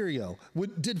Rey Mysterio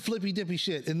did flippy dippy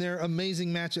shit in their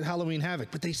amazing match at Halloween Havoc,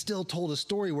 but they still told a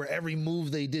story where every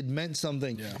move they did meant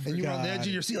something. Yeah. And you were on the edge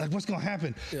of your seat, like, what's going to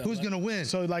happen? Who's going to win?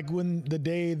 So, like, when the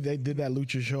day they did that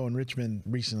Lucha show in Richmond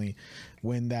recently,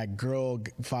 when that girl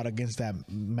fought against that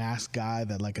masked guy,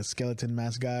 that like a skeleton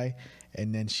masked guy,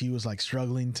 and then she was like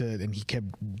struggling and he kept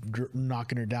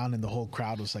knocking her down, and the whole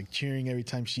crowd was like cheering every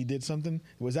time she did something.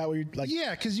 Was that what you're like?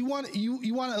 Yeah, because you want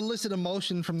to elicit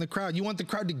emotion from the crowd. You want the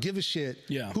crowd to give a shit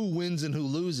who wins and who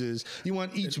loses. You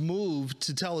want each move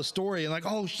to tell a story, and like,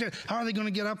 oh shit, how are they going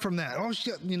to get up from that? Oh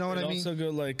shit, you know what I mean? Also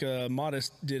good, like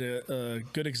Modest did a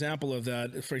good example of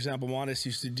that. For example, Modest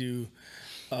used to do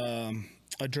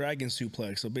a dragon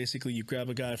suplex. So basically, you grab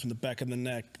a guy from the back of the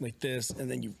neck like this, and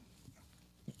then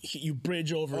you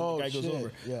bridge over, and the guy goes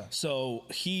over. Yeah. So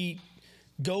he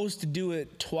goes to do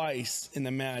it twice in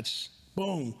the match.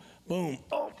 Boom, boom.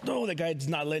 Oh, no, the guy's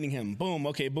not letting him. Boom,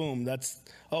 okay, boom.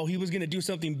 He was going to do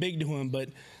something big to him, but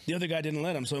the other guy didn't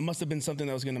let him. So it must have been something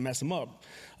that was going to mess him up.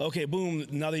 Okay, boom.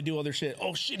 Now they do other shit.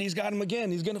 Oh, shit, he's got him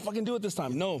again. He's going to fucking do it this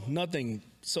time. No, nothing.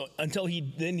 So until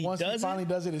Once he finally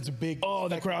does it, it's a big. Oh,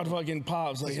 the crowd fucking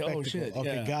pops. Like, oh, shit.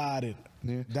 Okay, got it.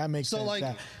 Yeah. That makes sense. So, like,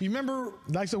 you remember,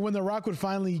 like, so when The Rock would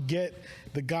finally get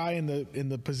the guy in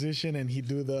the position, and he'd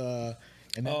do the,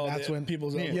 and then that's when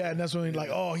people's and that's when he'd like,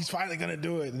 oh, he's finally gonna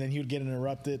do it, and then he would get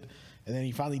interrupted, and then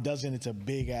he finally does it. And it's a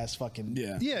big ass fucking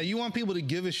yeah. You want people to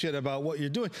give a shit about what you're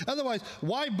doing. Otherwise,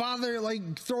 why bother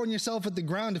like throwing yourself at the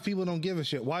ground if people don't give a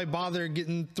shit? Why bother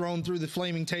getting thrown through the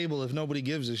flaming table if nobody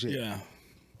gives a shit? Yeah.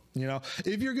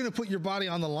 If you're going to put your body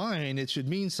on the line, it should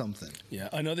mean something. Yeah.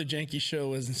 Another janky show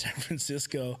was in San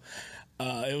Francisco.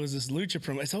 It was this lucha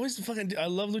promo. It's always fucking. I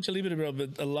love Lucha Libre, bro,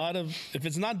 but a lot of, if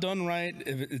it's not done right,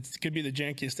 if it could be the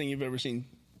jankiest thing you've ever seen.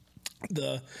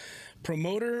 The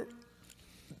promoter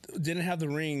didn't have the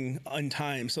ring on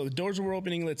time, so the doors were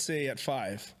opening, let's say at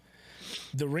 5.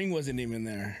 The ring wasn't even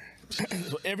there.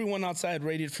 So everyone outside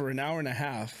waited for an hour and a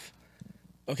half.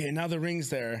 Okay, now the ring's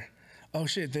there. Oh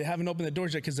shit! They haven't opened the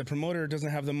doors yet because the promoter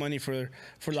doesn't have the money for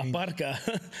La Parca,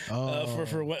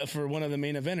 for one of the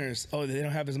main eventers. Oh, they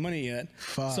don't have his money yet.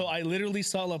 Fuck. So I literally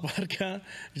saw La Parca.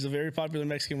 He's a very popular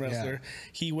Mexican wrestler. Yeah.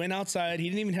 He went outside. He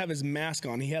didn't even have his mask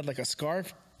on. He had like a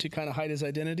scarf to kind of hide his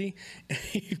identity. And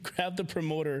he grabbed the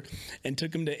promoter and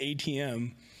took him to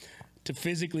ATM to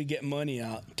physically get money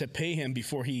out to pay him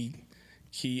before he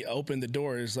opened the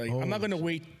doors. Like, I'm not going to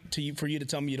wait for you to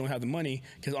tell me you don't have the money.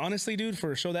 Because honestly, dude,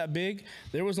 for a show that big,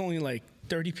 there was only like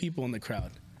 30 people in the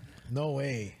crowd. No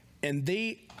way. And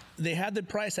they had the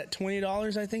price at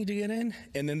 $20, I think, to get in.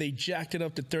 And then they jacked it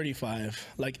up to $35,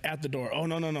 like at the door. Oh,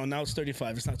 no. Now it's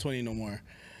 $35. It's not $20 no more.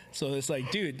 So it's like,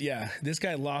 dude, this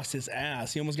guy lost his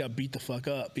ass. He almost got beat the fuck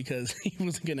up because he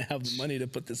wasn't going to have the money to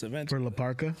put this event for La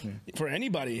Parca? For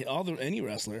anybody, any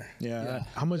wrestler. Yeah.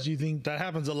 How much do you think? That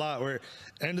happens a lot where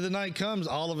end of the night comes,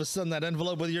 all of a sudden that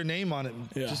envelope with your name on it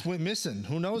just went missing.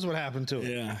 Who knows what happened to it?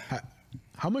 Yeah.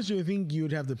 How much do you think you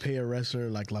would have to pay a wrestler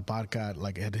like La Parca,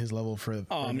 like at his level for?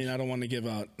 I mean, I don't want to give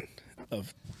out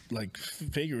of like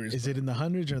figures. Is it in the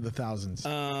hundreds or the thousands?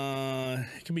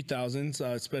 It could be thousands,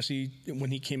 especially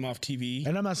when he came off TV.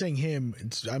 And I'm not saying him.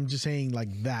 I'm just saying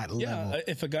like that level. Yeah,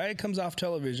 if a guy comes off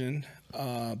television,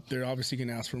 they're obviously going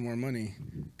to ask for more money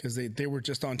because they were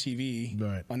just on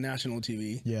TV, on national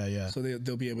TV. Yeah. So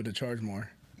they'll be able to charge more.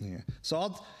 Yeah.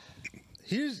 So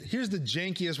here's the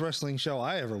jankiest wrestling show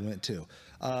I ever went to.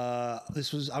 I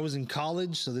was in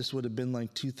college, so this would have been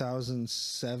like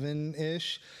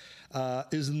 2007-ish.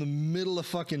 Is in the middle of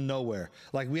fucking nowhere.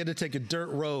 Like, we had to take a dirt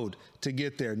road to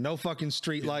get there. No fucking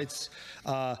street lights.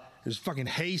 There's fucking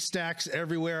haystacks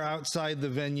everywhere outside the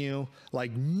venue.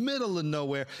 Like, middle of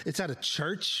nowhere. It's at a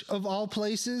church of all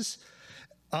places.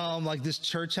 Like, this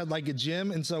church had like a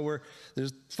gym, and so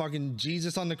there's fucking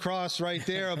Jesus on the cross right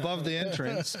there above the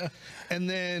entrance. And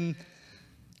then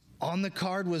on the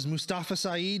card was Mustafa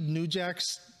Saeed, New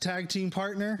Jack's tag team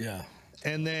partner. Yeah.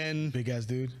 And then Big ass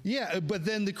dude. yeah, but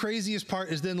then the craziest part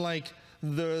is then like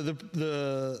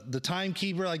the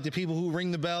timekeeper, like the people who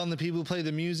ring the bell and the people who play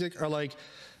the music are like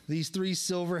these 3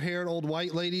 silver-haired old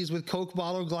white ladies with Coke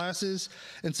bottle glasses.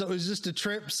 And so it was just a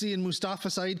trip seeing Mustafa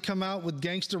Saeed come out with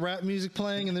gangster rap music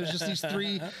playing, and there's just these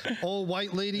 3 old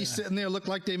white ladies sitting there, look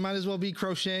like they might as well be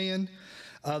crocheting.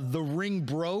 The ring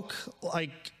broke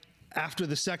like after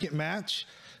the second match,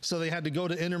 so they had to go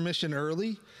to intermission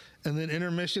early. And then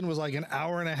intermission was like an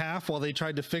hour and a half while they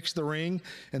tried to fix the ring,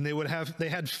 and they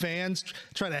had fans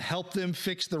try to help them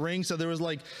fix the ring. So there was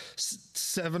like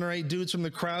 7 or 8 dudes from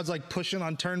the crowds like pushing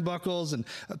on turnbuckles, and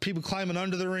people climbing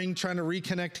under the ring trying to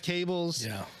reconnect cables.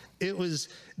 Yeah. It was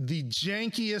the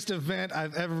jankiest event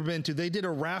I've ever been to. They did a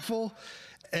raffle,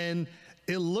 and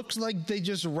it looks like they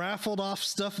just raffled off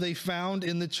stuff they found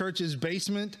in the church's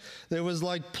basement. There was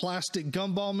like plastic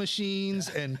gumball machines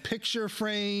and picture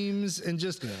frames and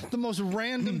just the most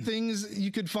random things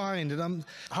you could find. And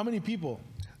How many people?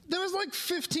 there was like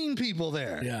 15 people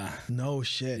there. Yeah. No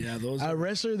shit. Yeah, those a are-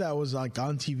 wrestler that was like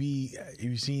on TV.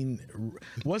 You've seen.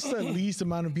 What's the least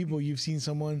amount of people you've seen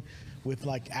someone with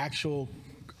like actual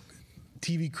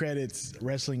TV credits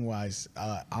wrestling wise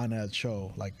on a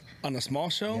show? Like, On a small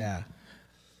show? yeah,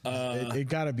 it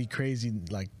gotta be crazy.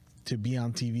 Like to be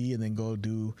on TV and then go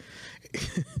do.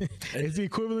 It's the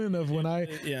equivalent of when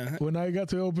I got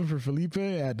to open for Felipe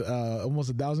at almost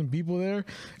 1,000 people there,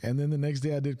 and then the next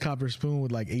day I did Copper Spoon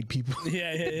with like 8 people.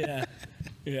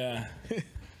 Yeah.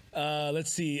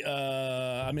 Let's see.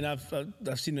 I mean,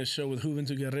 I've seen a show with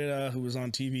Juventud Guerrera, who was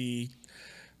on TV.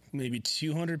 Maybe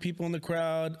 200 people in the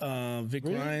crowd. Vic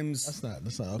Really? Rhymes.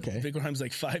 That's not okay. Vic Rhymes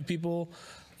like 5 people.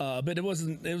 But it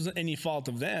wasn't any fault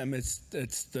of them. It's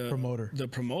the Promoter. The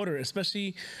promoter,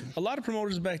 especially a lot of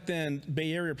promoters back then,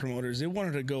 Bay Area promoters, they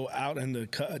wanted to go out in the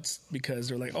cuts because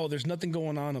they're like, oh, there's nothing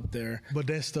going on up there. But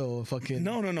that's still fucking.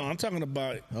 No. I'm talking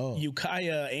about Oh.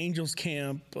 Ukiah, Angels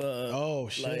Camp. Oh,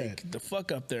 shit. Like the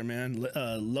fuck up there, man.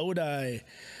 Lodi.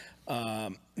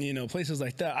 Places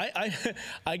like that.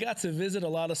 I got to visit a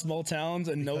lot of small towns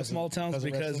and know small towns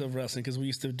because of wrestling, because we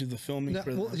used to do the filming Now,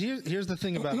 for well, them. here's the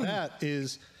thing about that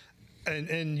is,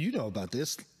 and you know about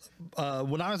this.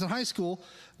 When I was in high school,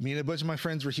 me and a bunch of my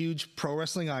friends were huge pro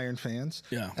wrestling Iron fans.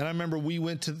 Yeah. And I remember we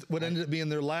went to what ended up being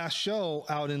their last show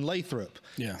out in Lathrop.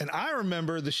 Yeah. And I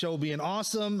remember the show being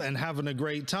awesome and having a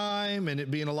great time and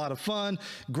it being a lot of fun,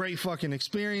 great fucking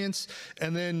experience.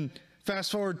 And then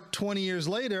fast forward 20 years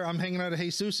later, I'm hanging out at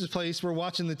Jesus's place. We're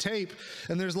watching the tape,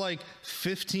 and there's like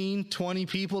 15, 20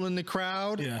 people in the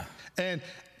crowd. Yeah. And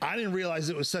I didn't realize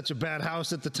it was such a bad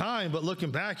house at the time, but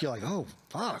looking back, you're like, oh,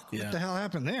 fuck, Yeah. what the hell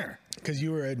happened there? Because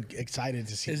you were excited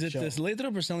to see Is the it show. this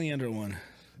Lathrop or San Leandro one?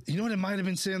 You know what? It might have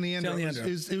been San Leandro. San Leandro.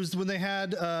 It was when they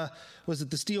had, was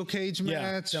it the steel cage Yeah,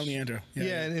 match? San Leandro. Yeah,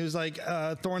 Yeah. and it was like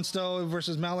Thornstowe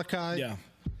versus Malachi.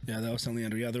 Yeah, that was San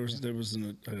Leandro. Yeah, there was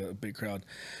a big crowd,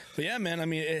 but yeah, man. I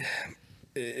mean,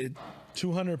 it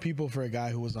 200 people for a guy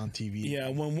who was on TV. yeah.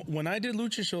 When I did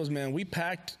lucha shows, man, we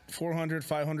packed 400,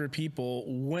 500 people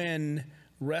when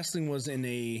wrestling was in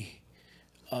a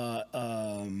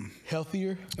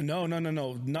Healthier. no,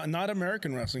 not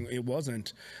American wrestling. It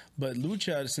wasn't, but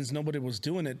lucha, since nobody was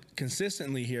doing it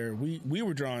consistently here, we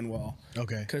were drawing well.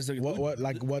 Okay. because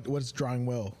what's drawing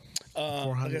well?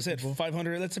 like I said, people?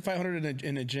 500. Let's say 500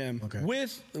 in a gym. Okay.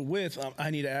 With I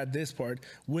need to add this part,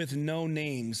 with no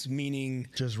names, meaning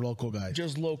Just local guys.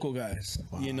 just local guys.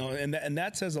 You know, and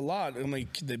that says a lot. I'm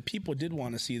like, the people did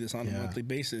want to see this on a Yeah. monthly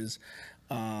basis.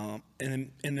 And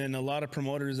then a lot of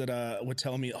promoters that would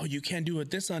tell me, oh, you can't do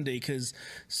it this Sunday because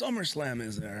SummerSlam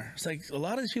is there. It's like, a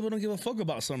lot of these people don't give a fuck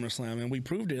about SummerSlam, and we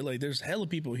proved it. Like, there's hella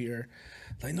people here.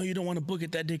 Like, no, you don't want to book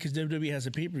it that day because WWE has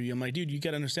a pay-per-view. I'm like, dude, you got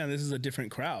to understand, this is a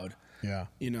different crowd. Yeah.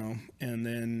 You know, and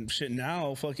then shit,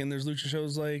 now fucking there's lucha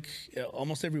shows like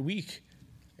almost every week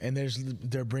And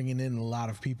they're bringing in a lot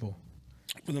of people.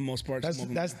 for the most part. Some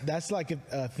of them- That's like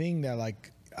a thing that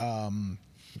like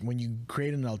when you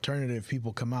create an alternative,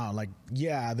 people come out. Like,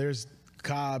 yeah, there's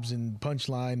Cobb's and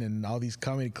Punchline and all these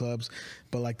comedy clubs,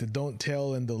 but like the Don't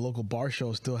Tell and the local bar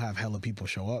shows still have hella people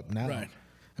show up now. Right.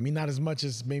 I mean, not as much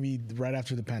as maybe right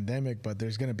after the pandemic, but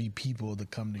there's gonna be people that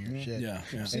come to your shit. Yeah.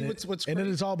 See, And, what's and then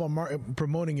it's all about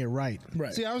promoting it right.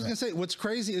 Right. See, I was gonna say, what's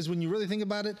crazy is when you really think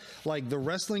about it, like the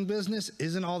wrestling business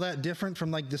isn't all that different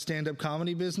from like the stand-up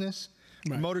comedy business.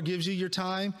 Right. Promoter gives you your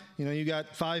time. You know, you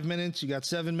got 5 minutes, you got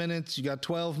 7 minutes, you got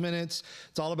 12 minutes.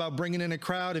 It's all about bringing in a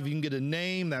crowd. If you can get a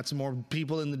name, that's more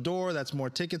people in the door. That's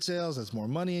more ticket sales. That's more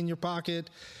money in your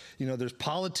pocket. You know, there's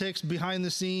politics behind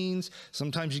the scenes.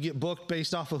 Sometimes you get booked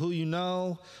based off of who you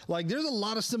know. Like, there's a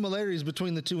lot of similarities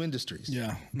between the two industries.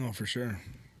 Yeah, no, for sure.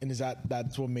 And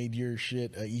that's what made your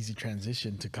shit an easy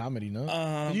transition to comedy,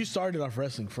 no? You started off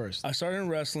wrestling first. I started in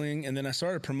wrestling, and then I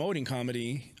started promoting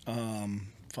comedy.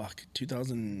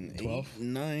 2008, 12?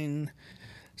 9,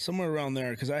 somewhere around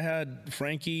there. Because I had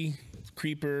Frankie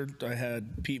Creeper, I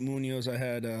had Pete Munoz, I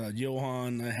had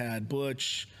Johan, I had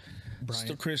Butch,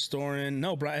 Chris Storin.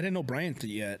 No, I didn't know Bryant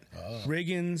yet.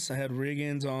 Riggins, I had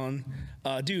Riggins on.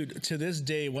 Dude, to this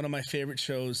day, one of my favorite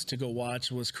shows to go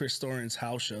watch was Chris Storin's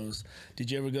house shows.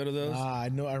 Did you ever go to those? I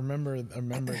know. I remember.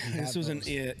 This was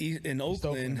in Oakland,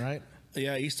 Oakland, right?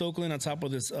 Yeah, East Oakland, on top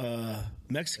of this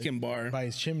Mexican bar. By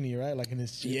his chimney, right? Like in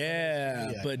his chimney.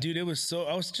 Yeah, but dude, it was so.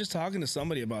 I was just talking to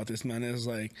somebody about this, man. It was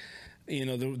like, you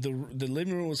know, the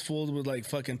living room was full with like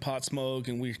fucking pot smoke,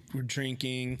 and we were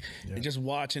drinking and just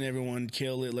watching everyone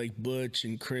kill it, like Butch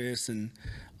and Chris and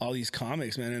all these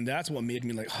comics, man. And that's what made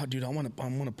me like, oh, dude, I want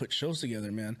to put shows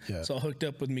together, man. Yeah. So I hooked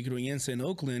up with Microyense in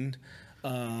Oakland.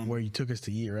 Where you took us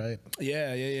to eat, right?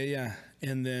 Yeah.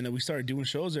 And then we started doing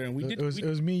shows there, and it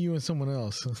was me, you, and someone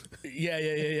else.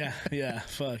 Yeah.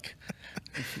 Fuck.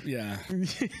 Yeah.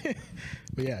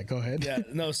 But yeah, go ahead. Yeah.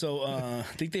 No. So I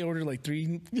think they ordered like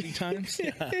three times.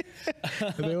 Yeah.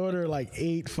 They ordered like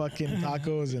 8 fucking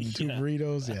tacos and 2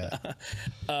 burritos. Yeah.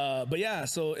 But yeah,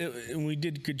 so we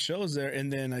did good shows there,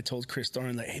 and then I told Chris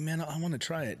Storin, like, hey man, I want to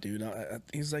try it, dude.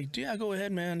 He's like, yeah, go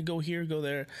ahead, man. Go here, go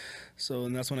there. So,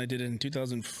 and that's when I did it in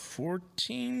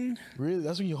 2014. Really?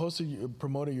 That's when you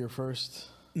promoted your first?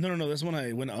 No. That's when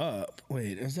I went up.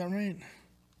 Wait, is that right?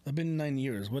 I've been 9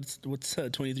 years. What's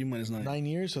 23 minus 9? 9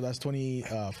 years, so that's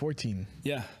 2014.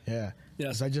 Yeah.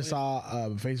 So I just saw a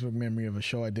Facebook memory of a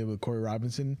show I did with Corey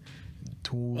Robinson.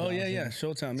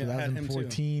 Showtime. Yeah,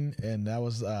 2014, and that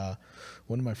was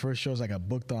one of my first shows I got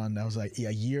booked on. That was like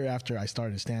a year after I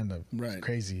started stand-up. Right. It's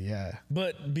crazy, yeah.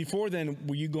 But before then,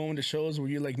 were you going to shows? Were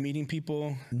you like meeting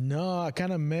people? No, I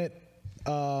kind of met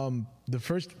the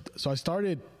first. So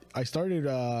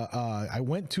I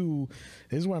went to.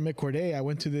 This is where I met Corday. I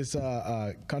went to this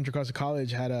Contra Costa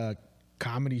College had a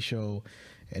comedy show,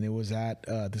 and it was at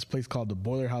this place called the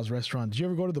Boiler House Restaurant. Did you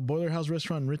ever go to the Boiler House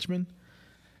Restaurant in Richmond?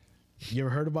 You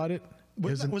ever heard about it?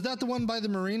 Was that the one by the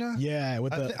marina? Yeah,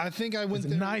 I think I went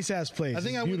there. Nice ass place. I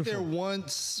think I went there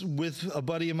once with a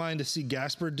buddy of mine to see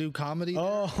Gasper do comedy.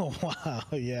 Oh wow,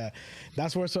 yeah,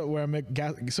 that's where I met.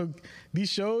 So these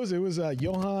shows, it was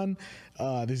Johan,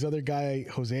 this other guy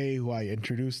Jose, who I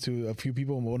introduced to a few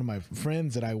people. One of my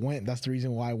friends that I went. That's the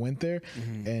reason why I went there.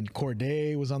 Mm-hmm. And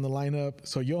Corday was on the lineup.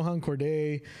 So Johan,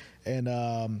 Corday, and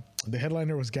the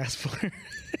headliner was Gasper.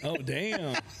 Oh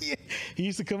damn! Yeah. He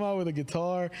used to come out with a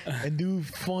guitar and do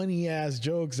funny ass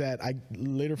jokes that I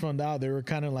later found out they were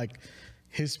kind of like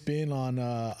his spin on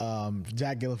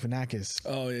Jack Galifianakis.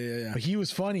 Oh yeah. But he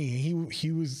was funny.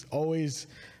 He was always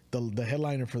the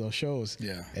headliner for those shows.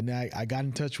 Yeah. And I got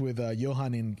in touch with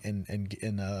Johan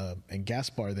and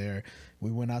Gaspar there.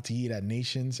 We went out to eat at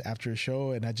Nations after a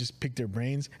show, and I just picked their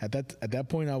brains. At that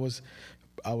point, I was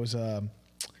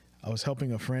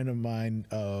helping a friend of mine.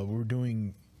 We were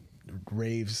doing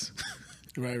raves.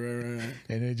 Right. And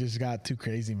it just got too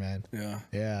crazy, man.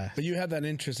 Yeah. But you had that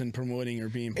interest in promoting or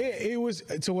being. It was.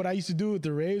 So what I used to do with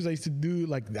the raves, I used to do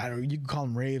like, I don't know, you can call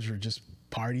them raves or just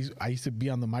parties. I used to be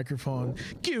on the microphone,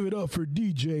 give it up for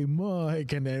DJ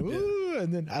Mike, and then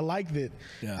and then I liked it.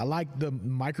 Yeah. I liked the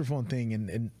microphone thing,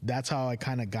 and that's how I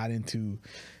kind of got into,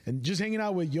 and just hanging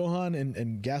out with Johan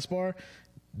and Gaspar.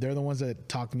 They're the ones that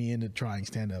talked me into trying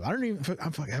stand-up. I don't even.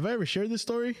 Have I ever shared this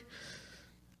story?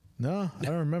 No, I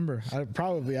don't remember. I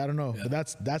don't know. Yeah.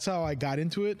 But that's how I got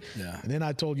into it. Yeah. And then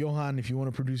I told Johan, if you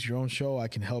want to produce your own show, I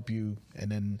can help you.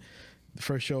 And then the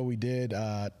first show we did,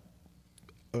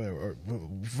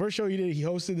 first show he did, he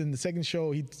hosted, and the second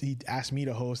show he asked me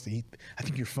to host. I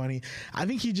think you're funny. I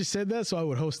think he just said that so I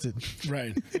would host it.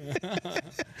 Right.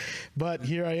 But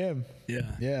here I am.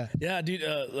 Yeah, dude.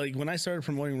 Like when I started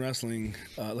promoting wrestling,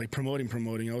 like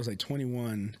promoting, I was like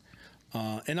 21,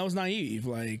 and I was naive.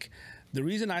 Like, the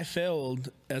reason I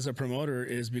failed as a promoter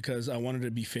is because I wanted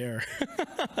to be fair.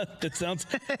 It sounds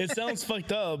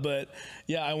fucked up, but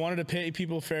yeah, I wanted to pay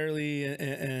people fairly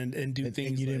and do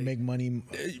things. And you didn't make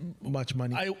much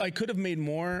money. I could have made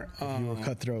more. You were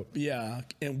cutthroat. Yeah,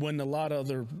 and when a lot of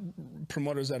other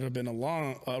promoters that have been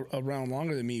around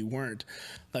longer than me weren't.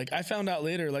 Like, I found out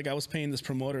later, like, I was paying this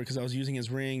promoter because I was using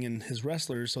his ring and his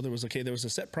wrestlers, so there was a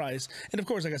set price, and of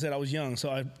course, like I said, I was young,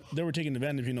 so they were taking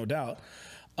advantage of me, no doubt.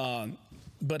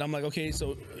 But I'm like, okay,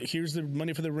 so here's the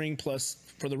money for the ring plus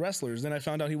for the wrestlers. Then I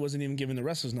found out he wasn't even giving the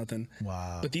wrestlers nothing.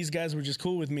 Wow. But these guys were just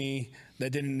cool with me.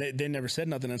 They never said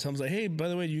nothing until I was like, hey, by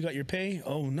the way, you got your pay?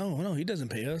 Oh, no, he doesn't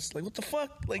pay us. Like, what the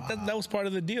fuck? Like, that was part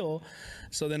of the deal.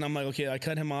 So then I'm like, okay, I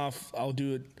cut him off. I'll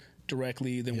do it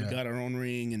directly. Then we got our own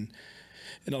ring and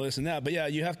all this and that. But yeah,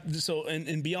 you have to, so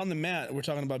and Beyond the Mat, we're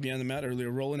talking about Beyond the Mat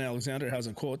earlier. Roland Alexander has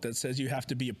a quote that says you have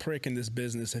to be a prick in this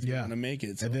business if you want to make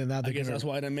it. So and then now I guess that's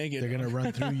why I didn't make it. They're gonna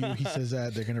run through you. He says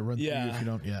that they're gonna run through you if you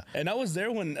don't. Yeah. And I was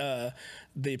there when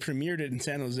they premiered it in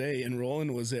San Jose, and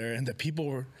Roland was there, and the people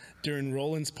were during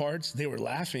Roland's parts. They were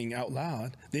laughing out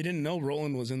loud. They didn't know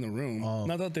Roland was in the room. Oh.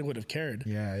 Not that they would have cared.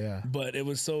 Yeah. But it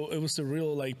was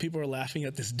surreal. Like, people are laughing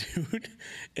at this dude,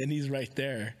 and he's right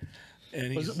there.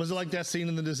 And was it like that scene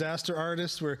in The Disaster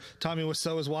Artist where Tommy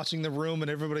Wiseau is watching The Room and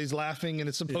everybody's laughing and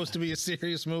it's supposed to be a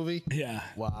serious movie? Yeah.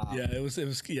 Wow. Yeah, it was.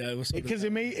 Yeah, it was. Because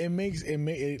it makes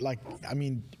like, I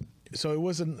mean, so it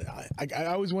wasn't. I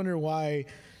always wonder why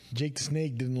Jake the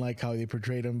Snake didn't like how they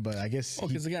portrayed him, but I guess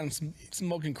because they got him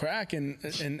smoking crack and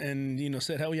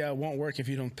said, hell yeah, it won't work if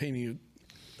you don't pay me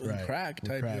crack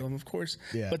type deal, of course.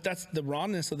 Yeah. But that's the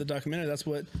rawness of the documentary. That's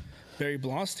what Barry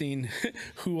Blaustein,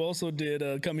 who also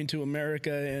did Coming to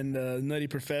America and Nutty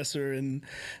Professor, and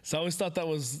so I always thought that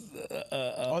was.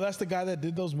 That's the guy that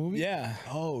did those movies. Yeah.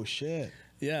 Oh shit.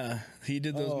 Yeah, he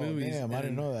did those movies. Damn, I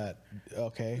didn't know that.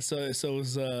 Okay. So it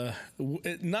was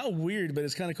not weird, but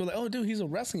it's kind of cool. Like, oh, dude, he's a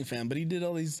wrestling fan, but he did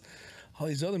all these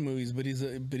other movies, but he's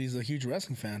a huge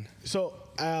wrestling fan. So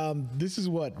this is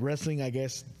what wrestling, I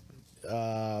guess.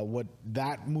 What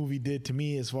that movie did to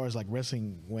me as far as like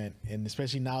wrestling went, and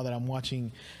especially now that I'm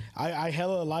watching, I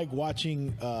hella like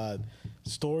watching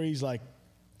stories like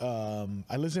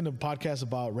I listen to podcasts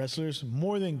about wrestlers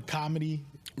more than comedy,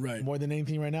 right? More than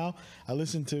anything right now. I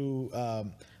listen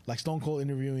to like Stone Cold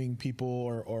interviewing people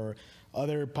or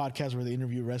other podcasts where they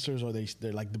interview wrestlers, or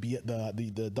they're like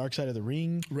the dark side of the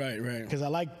ring, right? Because I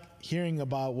like hearing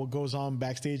about what goes on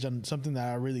backstage on something that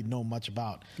I really know much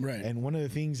about. Right. And one of the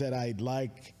things that I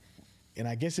like, and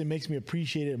I guess it makes me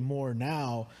appreciate it more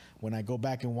now when I go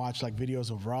back and watch like videos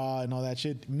of Raw and all that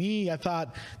shit. I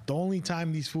thought the only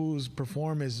time these fools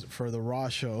perform is for the Raw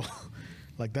show.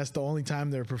 Like, that's the only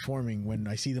time they're performing, when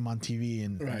I see them on TV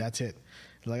and that's it.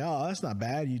 Like, oh, that's not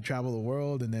bad. You travel the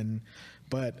world and then...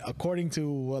 But according to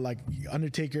what like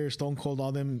Undertaker, Stone Cold,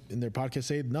 all them in their podcast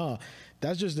say, no,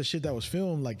 that's just the shit that was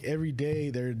filmed. Like, every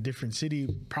day they're in a different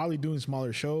city, probably doing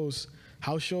smaller shows,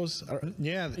 house shows.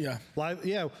 Yeah. Live.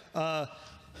 Yeah.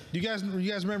 You guys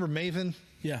remember Maven?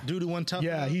 Yeah. Dude who won Tough.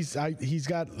 Yeah, Enough? he's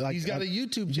got a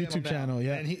YouTube channel.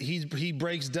 Yeah, and he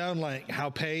breaks down like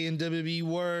how pay in WWE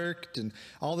worked and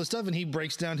all this stuff, and he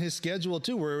breaks down his schedule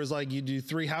too, where it was like you do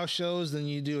 3 house shows, then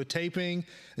you do a taping,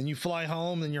 then you fly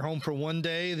home, then you're home for one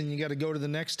day, then you got to go to the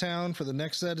next town for the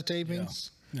next set of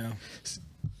tapings. Yeah.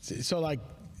 So like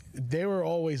they were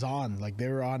always on, like they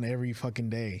were on every fucking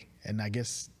day, and I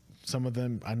guess some of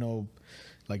them I know.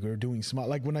 Like, we were doing small.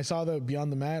 Like, when I saw the Beyond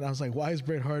the Mat, I was like, why is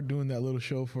Bret Hart doing that little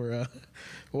show for...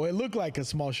 well, it looked like a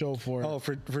small show for... Oh,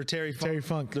 for Terry Funk? Terry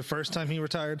Funk. The first time he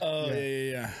retired? Oh,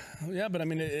 yeah. Yeah, but I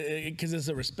mean, because it's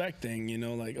a respect thing, you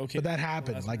know, like, okay. But that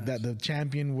happened. Like, that the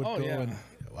champion would go and...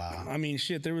 Wow. I mean,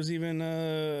 shit, there was even...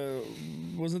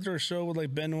 wasn't there a show with,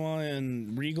 like, Benoit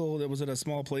and Regal that was at a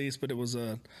small place, but it was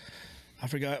a... I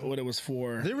forgot what it was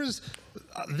for. There was...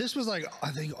 this was, like, I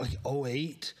think, like,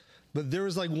 08... But there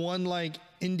was like one like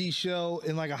indie show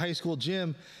in like a high school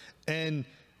gym, and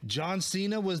John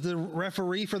Cena was the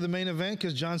referee for the main event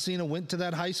because John Cena went to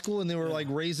that high school and they were like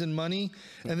raising money.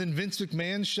 And then Vince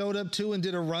McMahon showed up too and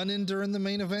did a run-in during the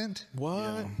main event.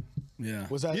 What? Yeah.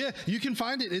 Was that? Yeah, you can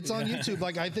find it. It's on YouTube.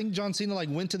 Like, I think John Cena like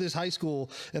went to this high school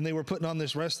and they were putting on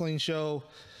this wrestling show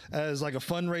as like a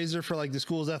fundraiser for like the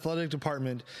school's athletic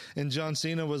department, and John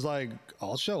Cena was like,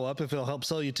 I'll show up if it'll help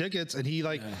sell you tickets, and he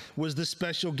like was the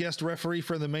special guest referee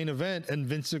for the main event, and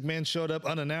Vince McMahon showed up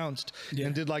unannounced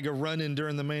and did like a run-in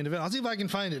during the main event. I'll see if I can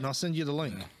find it and I'll send you the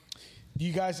link. Do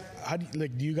you guys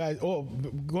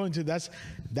going to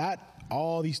that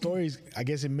all these stories, I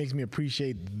guess it makes me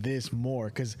appreciate this more,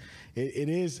 because it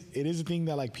is a thing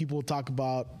that like people talk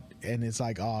about, and it's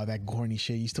like, oh, that corny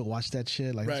shit, you still watch that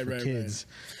shit, like, it's for kids.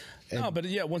 No, but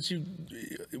yeah, once you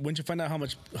find out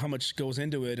how much goes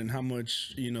into it and how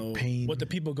much, you know, pain, what the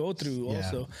people go through.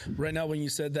 Also, right now, when you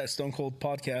said that Stone Cold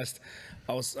podcast,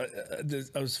 I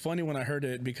was funny when I heard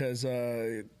it, because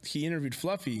he interviewed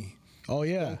Fluffy. Oh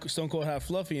yeah, Stone Cold had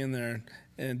Fluffy in there,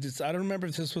 and I don't remember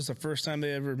if this was the first time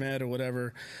they ever met or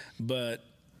whatever, but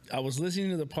I was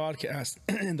listening to the podcast,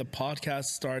 and the podcast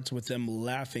starts with them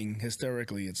laughing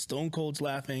hysterically. It's Stone Cold's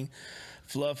laughing,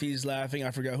 Fluffy's laughing.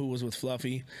 I forgot who was with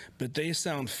Fluffy, but they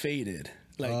sound faded.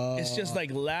 Like it's just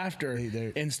like laughter,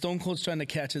 and Stone Cold's trying to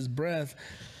catch his breath,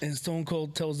 and Stone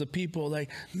Cold tells the people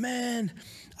like, "Man,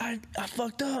 I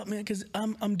fucked up, man, because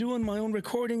I'm doing my own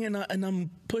recording and I'm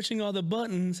pushing all the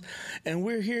buttons, and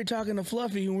we're here talking to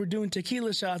Fluffy and we're doing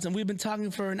tequila shots and we've been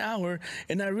talking for an hour,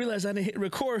 and I realized I didn't hit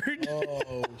record."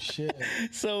 Oh shit!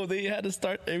 So they had to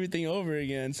start everything over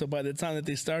again. So by the time that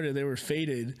they started, they were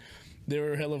faded. They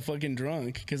were hella fucking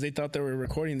drunk because they thought they were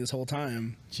recording this whole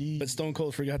time. Jeez. But Stone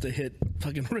Cold forgot to hit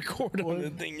fucking record on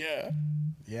the thing.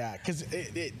 Yeah, because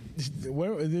his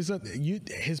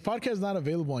podcast is not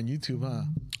available on YouTube,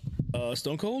 huh?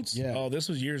 Stone Cold's? Yeah. Oh, this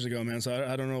was years ago, man. So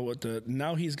I don't know what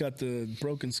now he's got the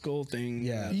Broken Skull thing.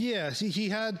 Yeah. Yeah. See,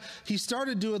 he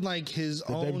started doing like his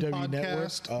own WWE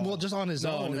podcast. Network? Well, just on his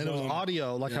own, and it was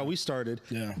audio, like how we started.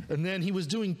 Yeah. And then he was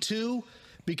doing two,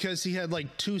 because he had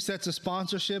like two sets of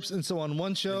sponsorships, and so on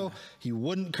one show he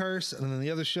wouldn't curse, and then the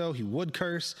other show he would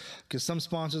curse because some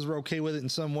sponsors were okay with it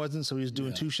and some wasn't. So he was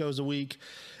doing 2 shows a week,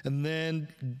 and then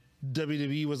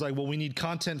WWE was like, well, we need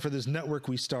content for this network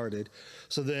we started.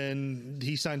 So then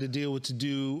he signed a deal to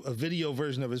do a video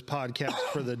version of his podcast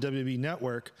for the WWE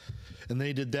network, and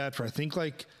they did that for I think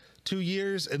like 2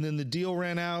 years, and then the deal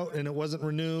ran out and it wasn't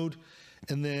renewed.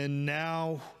 And then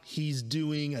now he's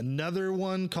doing another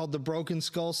one called the Broken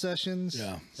Skull Sessions.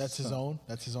 Yeah, that's his own.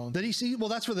 That's his own. That he see? Well,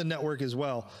 that's for the network as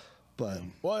well. But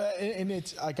and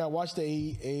it's like I watched the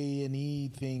A&E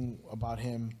thing about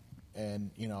him, and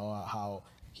you know how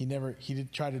he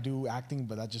did try to do acting,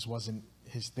 but that just wasn't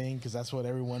his thing because that's what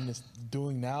everyone is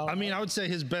doing now. I mean, I would say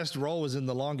his best role was in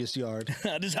The Longest Yard.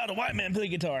 This is how the white man play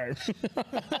guitar.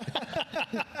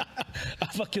 I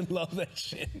fucking love that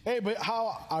shit. Hey, but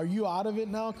how are you out of it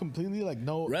now completely? Like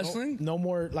no wrestling? No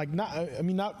more like not. I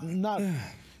mean not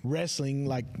wrestling.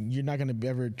 Like you're not gonna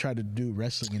ever try to do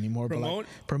wrestling anymore. But like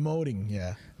promoting,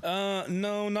 yeah.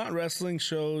 No, not wrestling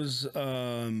shows.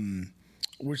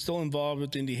 We're still involved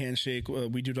with Indie Handshake.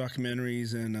 We do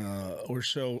documentaries and or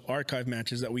show archive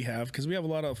matches that we have because we have a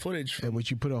lot of footage from, which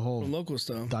you put a whole local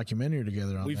stuff documentary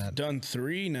together on. We've done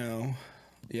 3 now.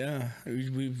 Yeah,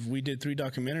 we did 3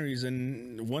 documentaries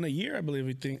and 1 a year, I believe.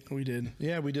 We did.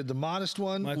 Yeah, we did the Modest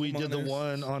one. We did the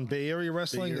one on Bay Area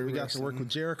Wrestling that we got to work with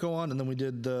Jericho on, and then we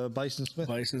did the Bison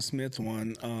Smith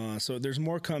one. So there's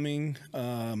more coming.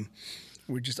 I'm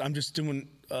just doing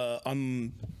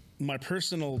on my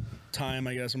personal time,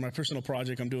 I guess, or my personal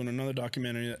project. I'm doing another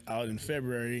documentary out in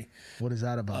February. What is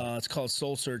that about? It's called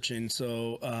Soul Searching.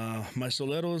 So my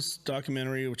Soleros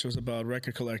documentary, which was about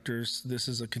record collectors, this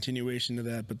is a continuation of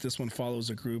that, but this one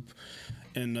follows a group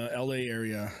in the LA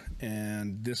area.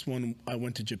 And this one I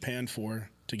went to Japan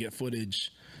to get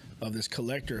footage of this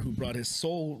collector who brought his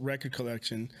soul record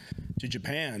collection to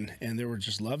Japan, and they were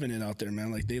just loving it out there,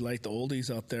 man. Like they like the oldies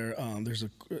out there. There's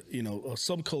a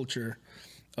subculture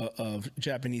of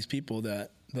Japanese people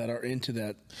that are into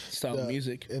that style of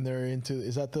music, and they're into.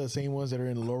 Is that the same ones that are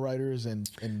in lowriders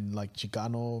and like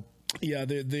Chicano? Yeah,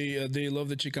 they love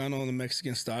the Chicano and the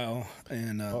Mexican style,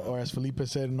 and or as Felipe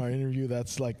said in our interview,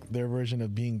 that's like their version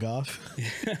of being goth.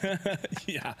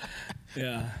 yeah.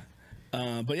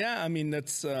 But yeah, I mean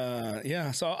that's So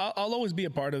I'll always be a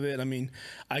part of it. I mean,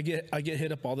 I get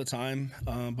hit up all the time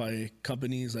by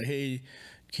companies like, hey,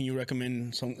 can you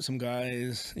recommend some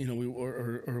guys,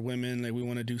 or women, like we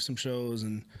want to do some shows,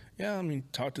 and I mean,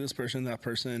 talk to this person, that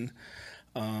person.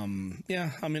 I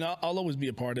mean, I'll always be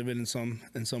a part of it in some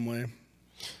way.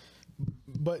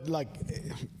 But like,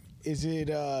 is it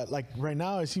like right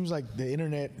now? It seems like the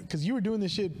internet, because you were doing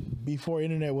this shit before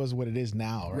internet was what it is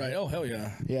now, right? Right. Oh hell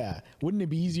yeah. Yeah. Wouldn't it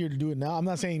be easier to do it now? I'm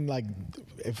not saying like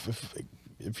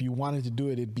if you wanted to do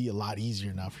it, it'd be a lot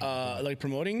easier now for you. Like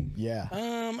promoting? Yeah.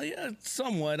 Yeah,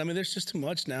 somewhat. I mean, there's just too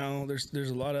much now. There's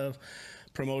a lot of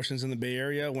promotions in the Bay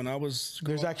Area. When I was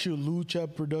there's actual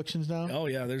Lucha productions now. Oh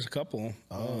yeah, there's a couple.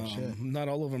 Shit. Not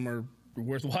all of them are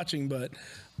worth watching, but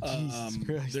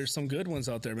there's some good ones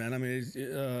out there, man. I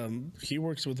mean, he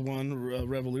works with one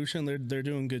Revolution. They're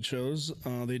doing good shows.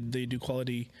 They do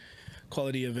quality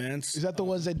events. Is that the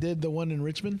ones that did the one in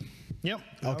Richmond? Yep.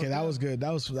 Okay, that was good.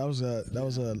 That was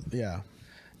a yeah.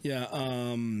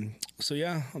 Yeah. So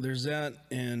yeah, there's that,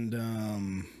 and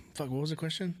what was the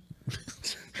question?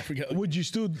 I forgot. Would you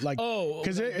still like? Oh,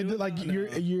 because like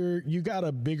you got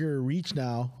a bigger reach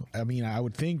now. I mean, I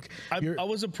would think. I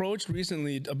was approached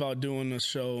recently about doing a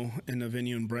show in a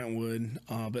venue in Brentwood,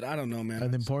 but I don't know, man.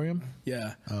 An Emporium?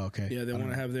 Yeah. Oh, okay. Yeah, they want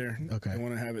to have Okay. They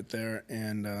want to have it there,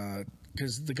 and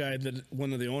because the guy that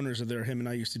one of the owners of there, him and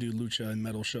I used to do lucha and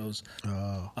metal shows. But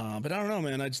I don't know,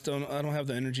 man. I don't have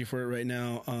the energy for it right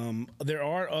now. There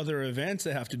are other events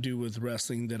that have to do with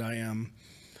wrestling that I am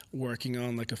working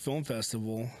on, like a film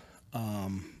festival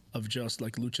of just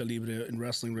like lucha libre and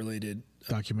wrestling related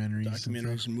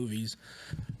documentaries and movies.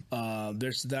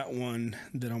 There's that one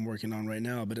that I'm working on right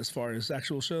now. But as far as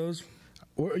actual shows,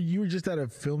 or you were just at a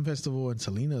film festival in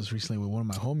Salinas recently with one of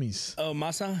my homies. Oh,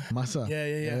 Masa.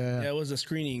 Yeah. It was a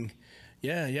screening.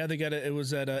 Yeah. They got it. It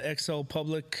was at XL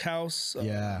Public House.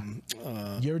 Yeah.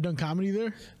 You ever done comedy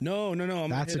there? No.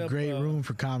 That's a great room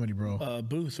for comedy, bro.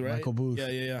 Booth, right? Michael Booth.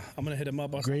 Yeah. I'm gonna hit him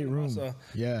up. Great room.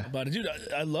 Yeah. But dude,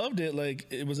 I loved it. Like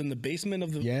it was in the basement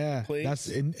of the place. That's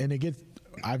and it gets.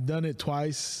 I've done it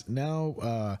twice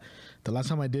now. The last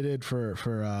time I did it for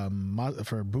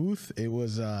Booth, it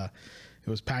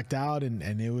was packed out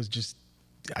and it was just.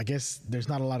 I guess there's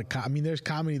not a lot of. I mean, there's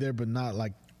comedy there, but not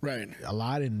like. Right, a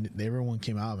lot, and everyone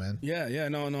came out, man. Yeah.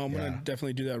 No, I'm gonna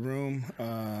definitely do that room.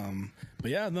 But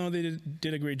yeah, no, they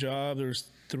did a great job. There's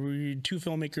two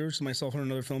filmmakers, myself and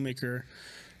another filmmaker.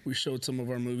 We showed some of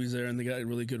our movies there, and they got a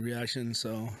really good reaction.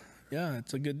 So yeah,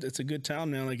 it's a good town,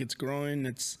 man. Like it's growing.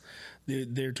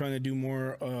 They're trying to do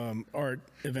more art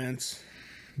events.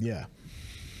 Yeah.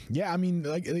 I mean,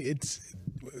 like it's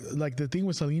like the thing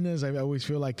with Salinas. I always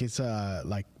feel like it's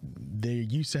like they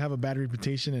used to have a bad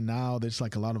reputation, and now there's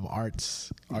like a lot of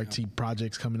artsy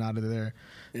projects coming out of there.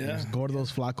 Yeah, go to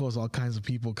those flacos, all kinds of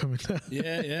people coming down.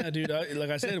 Yeah, dude. Like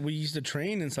I said, we used to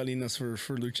train in Salinas for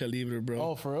lucha libre, bro.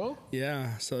 Oh, for real?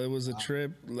 Yeah. So it was a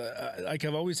trip. Like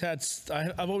I've always had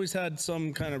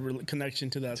some kind of connection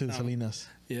to that. To Salinas.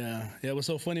 Yeah. It was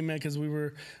so funny, man, because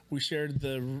we shared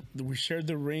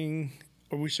the ring.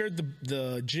 Or we shared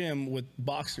the gym with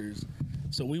boxers.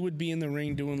 So we would be in the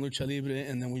ring doing lucha libre,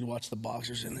 and then we'd watch the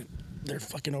boxers, and they're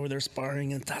fucking over there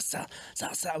sparring and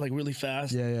like really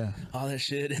fast. Yeah. All that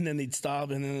shit. And then they'd stop,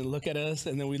 and then they'd look at us,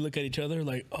 and then we'd look at each other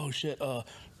like, oh shit, like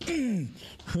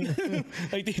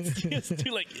these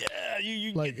two, like, yeah,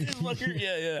 you like, get this fucker.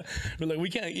 Yeah. But like, we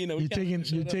can't, you're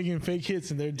taking fake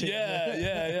hits, and they're taking.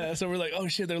 Yeah. So we're like, oh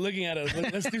shit, they're looking at us.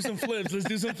 Let's do some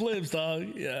flips, dog.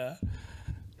 Yeah.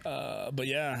 But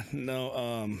yeah,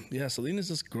 no,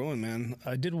 Salinas is growing, man.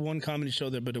 I did one comedy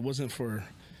show there, but it wasn't for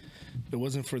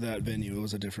that venue. It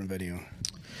was a different venue.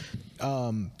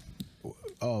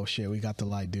 Oh shit, we got the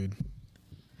light, dude.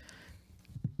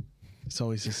 It's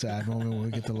always a sad moment when we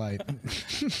get the light.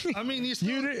 I mean, you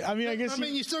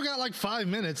still got like 5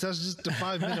 minutes. That's just a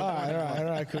 5 minute. All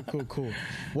right. Cool.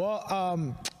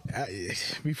 Well,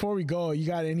 before we go, you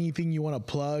got anything you want to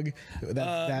plug?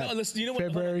 No, listen, you know what?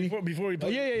 February. Before we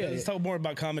plug, let's talk more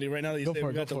about comedy right now that you say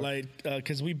we got the light,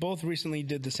 because we both recently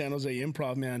did the San Jose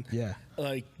Improv, man. Yeah.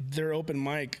 Like their open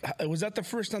mic. Was that the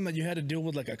first time that you had to deal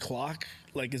with like a clock?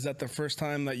 Like, is that the first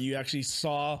time that you actually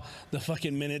saw the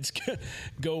fucking minutes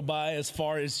go by as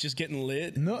far as just getting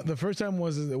lit? No, the first time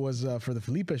was for the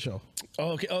Felipe show.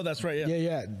 Oh, okay. Oh, that's right.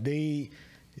 Yeah. They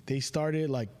started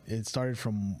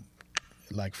from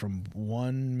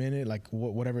 1 minute, like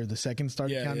whatever the second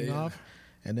started counting off.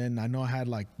 And then I know I had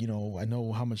I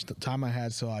know how much time I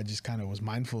had, so I just kind of was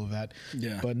mindful of that.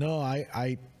 Yeah. But no,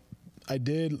 I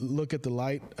did look at the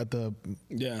light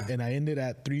and I ended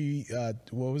at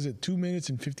 2 minutes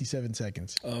and 57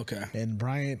 seconds. Oh, okay. And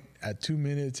Bryant at 2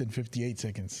 minutes and 58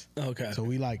 seconds. Okay. So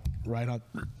we right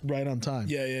on time.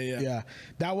 Yeah.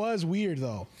 That was weird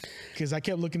though, because I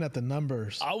kept looking at the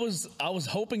numbers. I was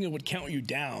hoping it would count you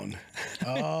down.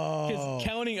 Oh. Because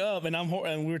counting up,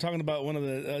 and we were talking about one of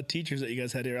the teachers that you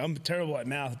guys had here. I'm terrible at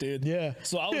math, dude. Yeah.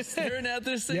 So I was staring at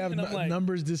this thing, and I'm like,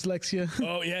 numbers dyslexia.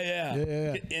 Oh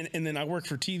yeah. And then I work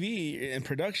for TV and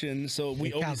production, so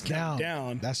we always count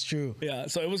down. That's true. Yeah.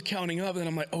 So it was counting up, and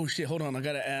I'm like, oh shit, hold on, I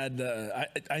gotta add.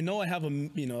 I know I have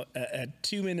at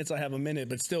 2 minutes I have a minute,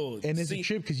 but still. And it's a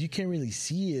trip because you can't really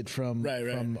see it from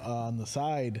on the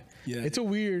side. Yeah. It's a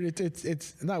weird.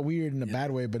 It's not weird in a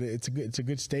bad way, but it's a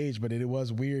good stage. But it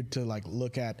was weird to like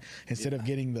look at instead of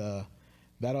getting the.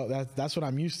 That's what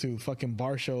I'm used to. Fucking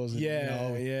bar shows. And,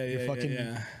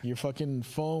 your fucking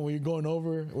phone when you're going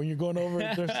over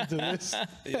to this.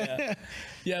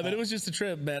 Yeah, but it was just a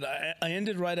trip, man. I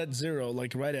ended right at 0,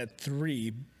 like right at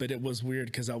 3, but it was weird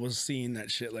because I was seeing that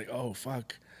shit like, oh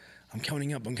fuck, I'm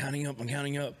counting up.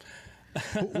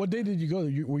 What day did you go?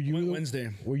 Were you Wednesday?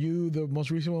 Were you the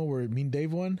most recent one where Me and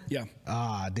Dave won? Yeah.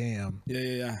 Ah, damn.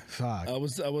 Yeah. Fuck. I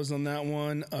was on that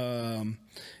one.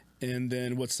 And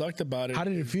then what sucked about it? How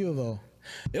did it feel though?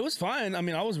 It was fine. I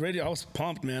mean, I was ready. I was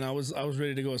pumped, man. I was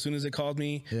ready to go as soon as they called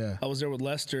me. Yeah. I was there with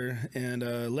Lester, and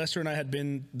Lester and I had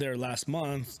been there last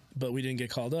month, but we didn't get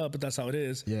called up. But that's how it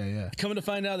is. Yeah. Coming to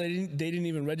find out, they didn't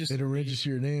even register. They didn't register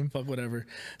your name. Fuck whatever.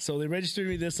 So they registered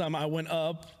me this time. I went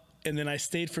up. And then I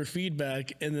stayed for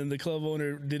feedback, and then the club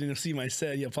owner didn't see my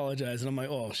set. He apologized, and I'm like,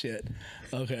 "Oh shit,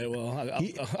 okay, well,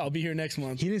 I'll be here next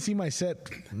month." He didn't see my set,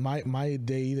 my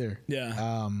day either.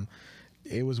 Yeah.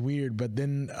 It was weird, but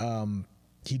then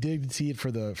he did see it for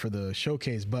the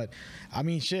showcase. But I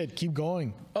mean, shit, keep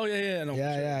going. Oh yeah, no,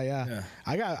 Yeah, for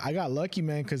sure. I got lucky,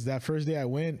 man, because that first day I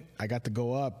went, I got to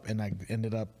go up, and I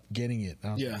ended up getting it.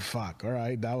 I was like, fuck, all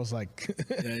right. That was like,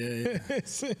 Yeah.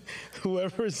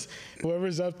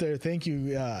 whoever's up there, thank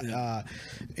you.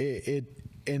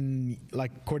 And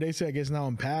like Corday said, I guess now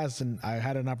I'm past, and I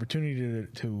had an opportunity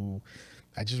to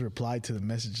I just replied to the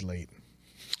message late.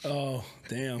 Oh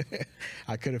damn.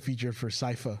 I could have featured for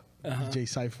Cypher. DJ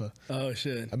Cypher. Oh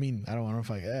shit. I mean, I don't know if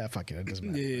fuck it, it doesn't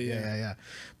matter. Yeah.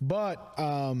 But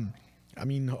I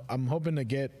mean, I'm hoping to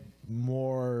get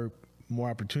more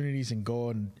opportunities and go,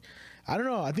 and I don't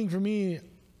know. I think for me,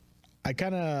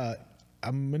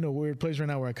 I'm in a weird place right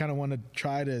now where I kind of want to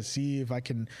try to see if I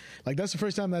can, like, that's the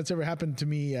first time that's ever happened to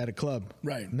me at a club.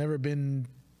 Right. Never been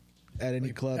at any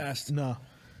club. past. No.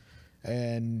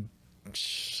 And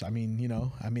I mean,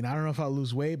 I don't know if I'll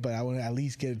lose weight, but I want to at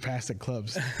least get past the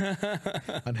clubs.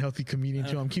 Unhealthy comedian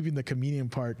show. I'm keeping the comedian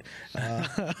part.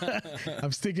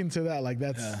 I'm sticking to that. Like,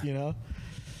 that's,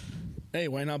 Hey,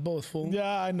 why not both, fool?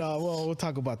 Yeah, I know. Well, we'll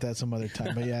talk about that some other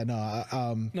time. But yeah, no.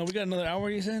 No, we got another hour,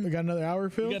 you said? We got another hour,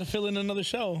 Phil? We got to fill in another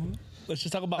show. Let's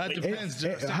just talk about That weight. depends.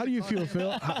 How do you feel,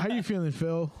 Phil? How you feeling,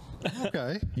 Phil?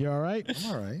 Okay. You all right?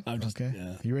 I'm all right. I'm just, Okay.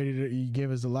 yeah. You ready to? You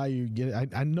give us the lie. You get it.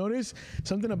 I noticed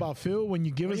something about Phil when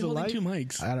you give Why us are you the holding light.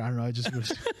 two mics? I don't know. I just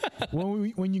was,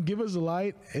 when you give us the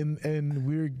light and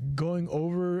we're going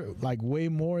over like way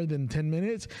more than 10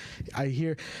 minutes, I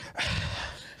hear.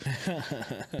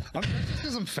 I'm just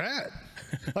because I'm fat.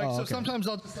 Like, so okay. sometimes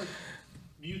I'll just like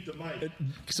mute the mic,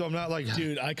 so I'm not like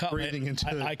Dude, I caught breathing into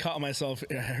it. I caught myself.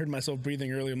 I heard myself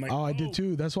breathing earlier. I'm like, Oh, I did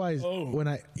too. That's why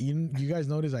when you guys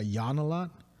notice I yawn a lot.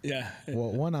 Yeah.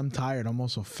 Well, one, I'm tired. I'm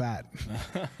also fat,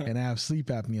 and I have sleep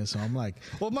apnea. So I'm like,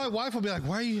 Well, my wife will be like,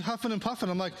 "Why are you huffing and puffing?"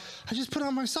 I'm like, "I just put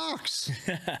on my socks."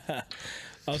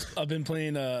 I've been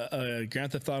playing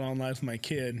Grand Theft Auto Online with my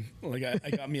kid. Like I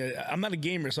got me. I'm not a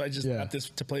gamer, so I just got this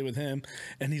to play with him.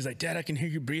 And he's like, "Dad, I can hear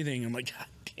you breathing." I'm like, "God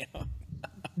damn."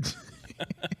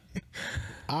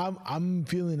 I'm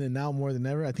feeling it now more than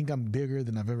ever. I think I'm bigger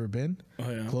than I've ever been. Oh,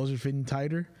 yeah. Clothes are fitting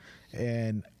tighter,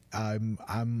 and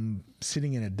I'm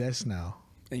sitting in a desk now,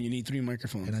 And you need 3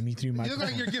 microphones. and I need 3 You look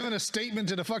microphones. like you're giving a statement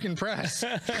to the fucking press.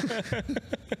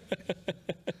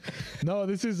 No,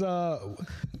 this is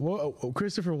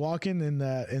Christopher Walken in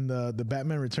the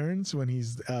Batman Returns when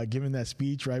he's giving that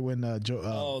speech right when the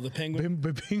penguin.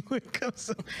 the penguin comes.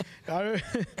 Why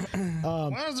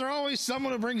is there always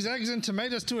someone who brings eggs and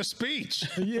tomatoes to a speech?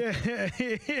 Yeah.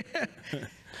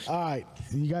 All right,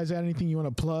 you guys got anything you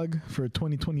want to plug for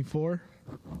 2024?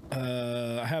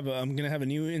 I'm gonna have a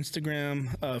new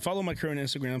Instagram. Follow my current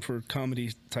Instagram for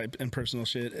comedy type and personal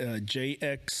shit.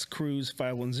 JX Cruz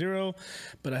 510.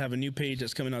 But I have a new page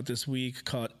that's coming out this week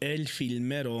called El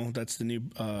Filmero. That's the new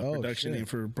production shit. name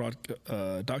for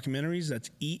documentaries. That's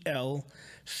EL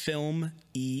Film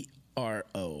ERO.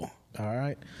 All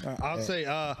right. I'll say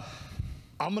I'm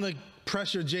gonna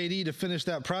pressure JD to finish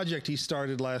that project he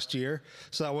started last year,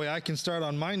 so that way I can start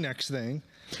on my next thing.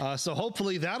 So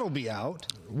hopefully that'll be out.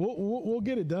 We'll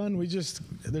get it done. There's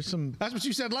some. That's what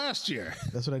you said last year.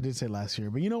 That's what I did say last year.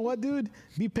 But you know what, dude?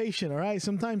 Be patient, all right?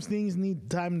 Sometimes things need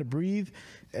time to breathe,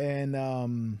 and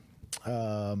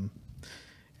I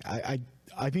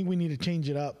think we need to change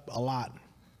it up a lot.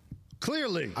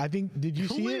 Clearly. I think. Did you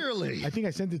see it? Clearly. I think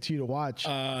I sent it to you to watch.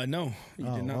 No, you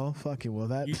did not. Well, fuck it. Well,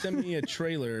 that. You sent me a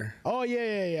trailer. Oh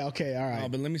yeah. Okay, all right.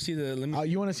 But let me see the.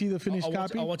 You want to see the finished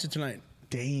copy? I'll watch it tonight.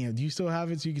 Damn. Do you still have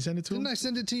it so you can send it to him? Didn't I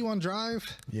send it to you on Drive?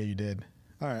 Yeah, you did.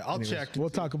 All right, I'll Anyways, check. We'll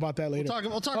talk about that later.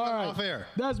 We'll talk All about right. it off air.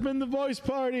 That's been the voice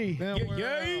party. And we're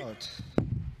Yay. out.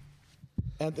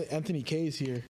 Anthony K is here.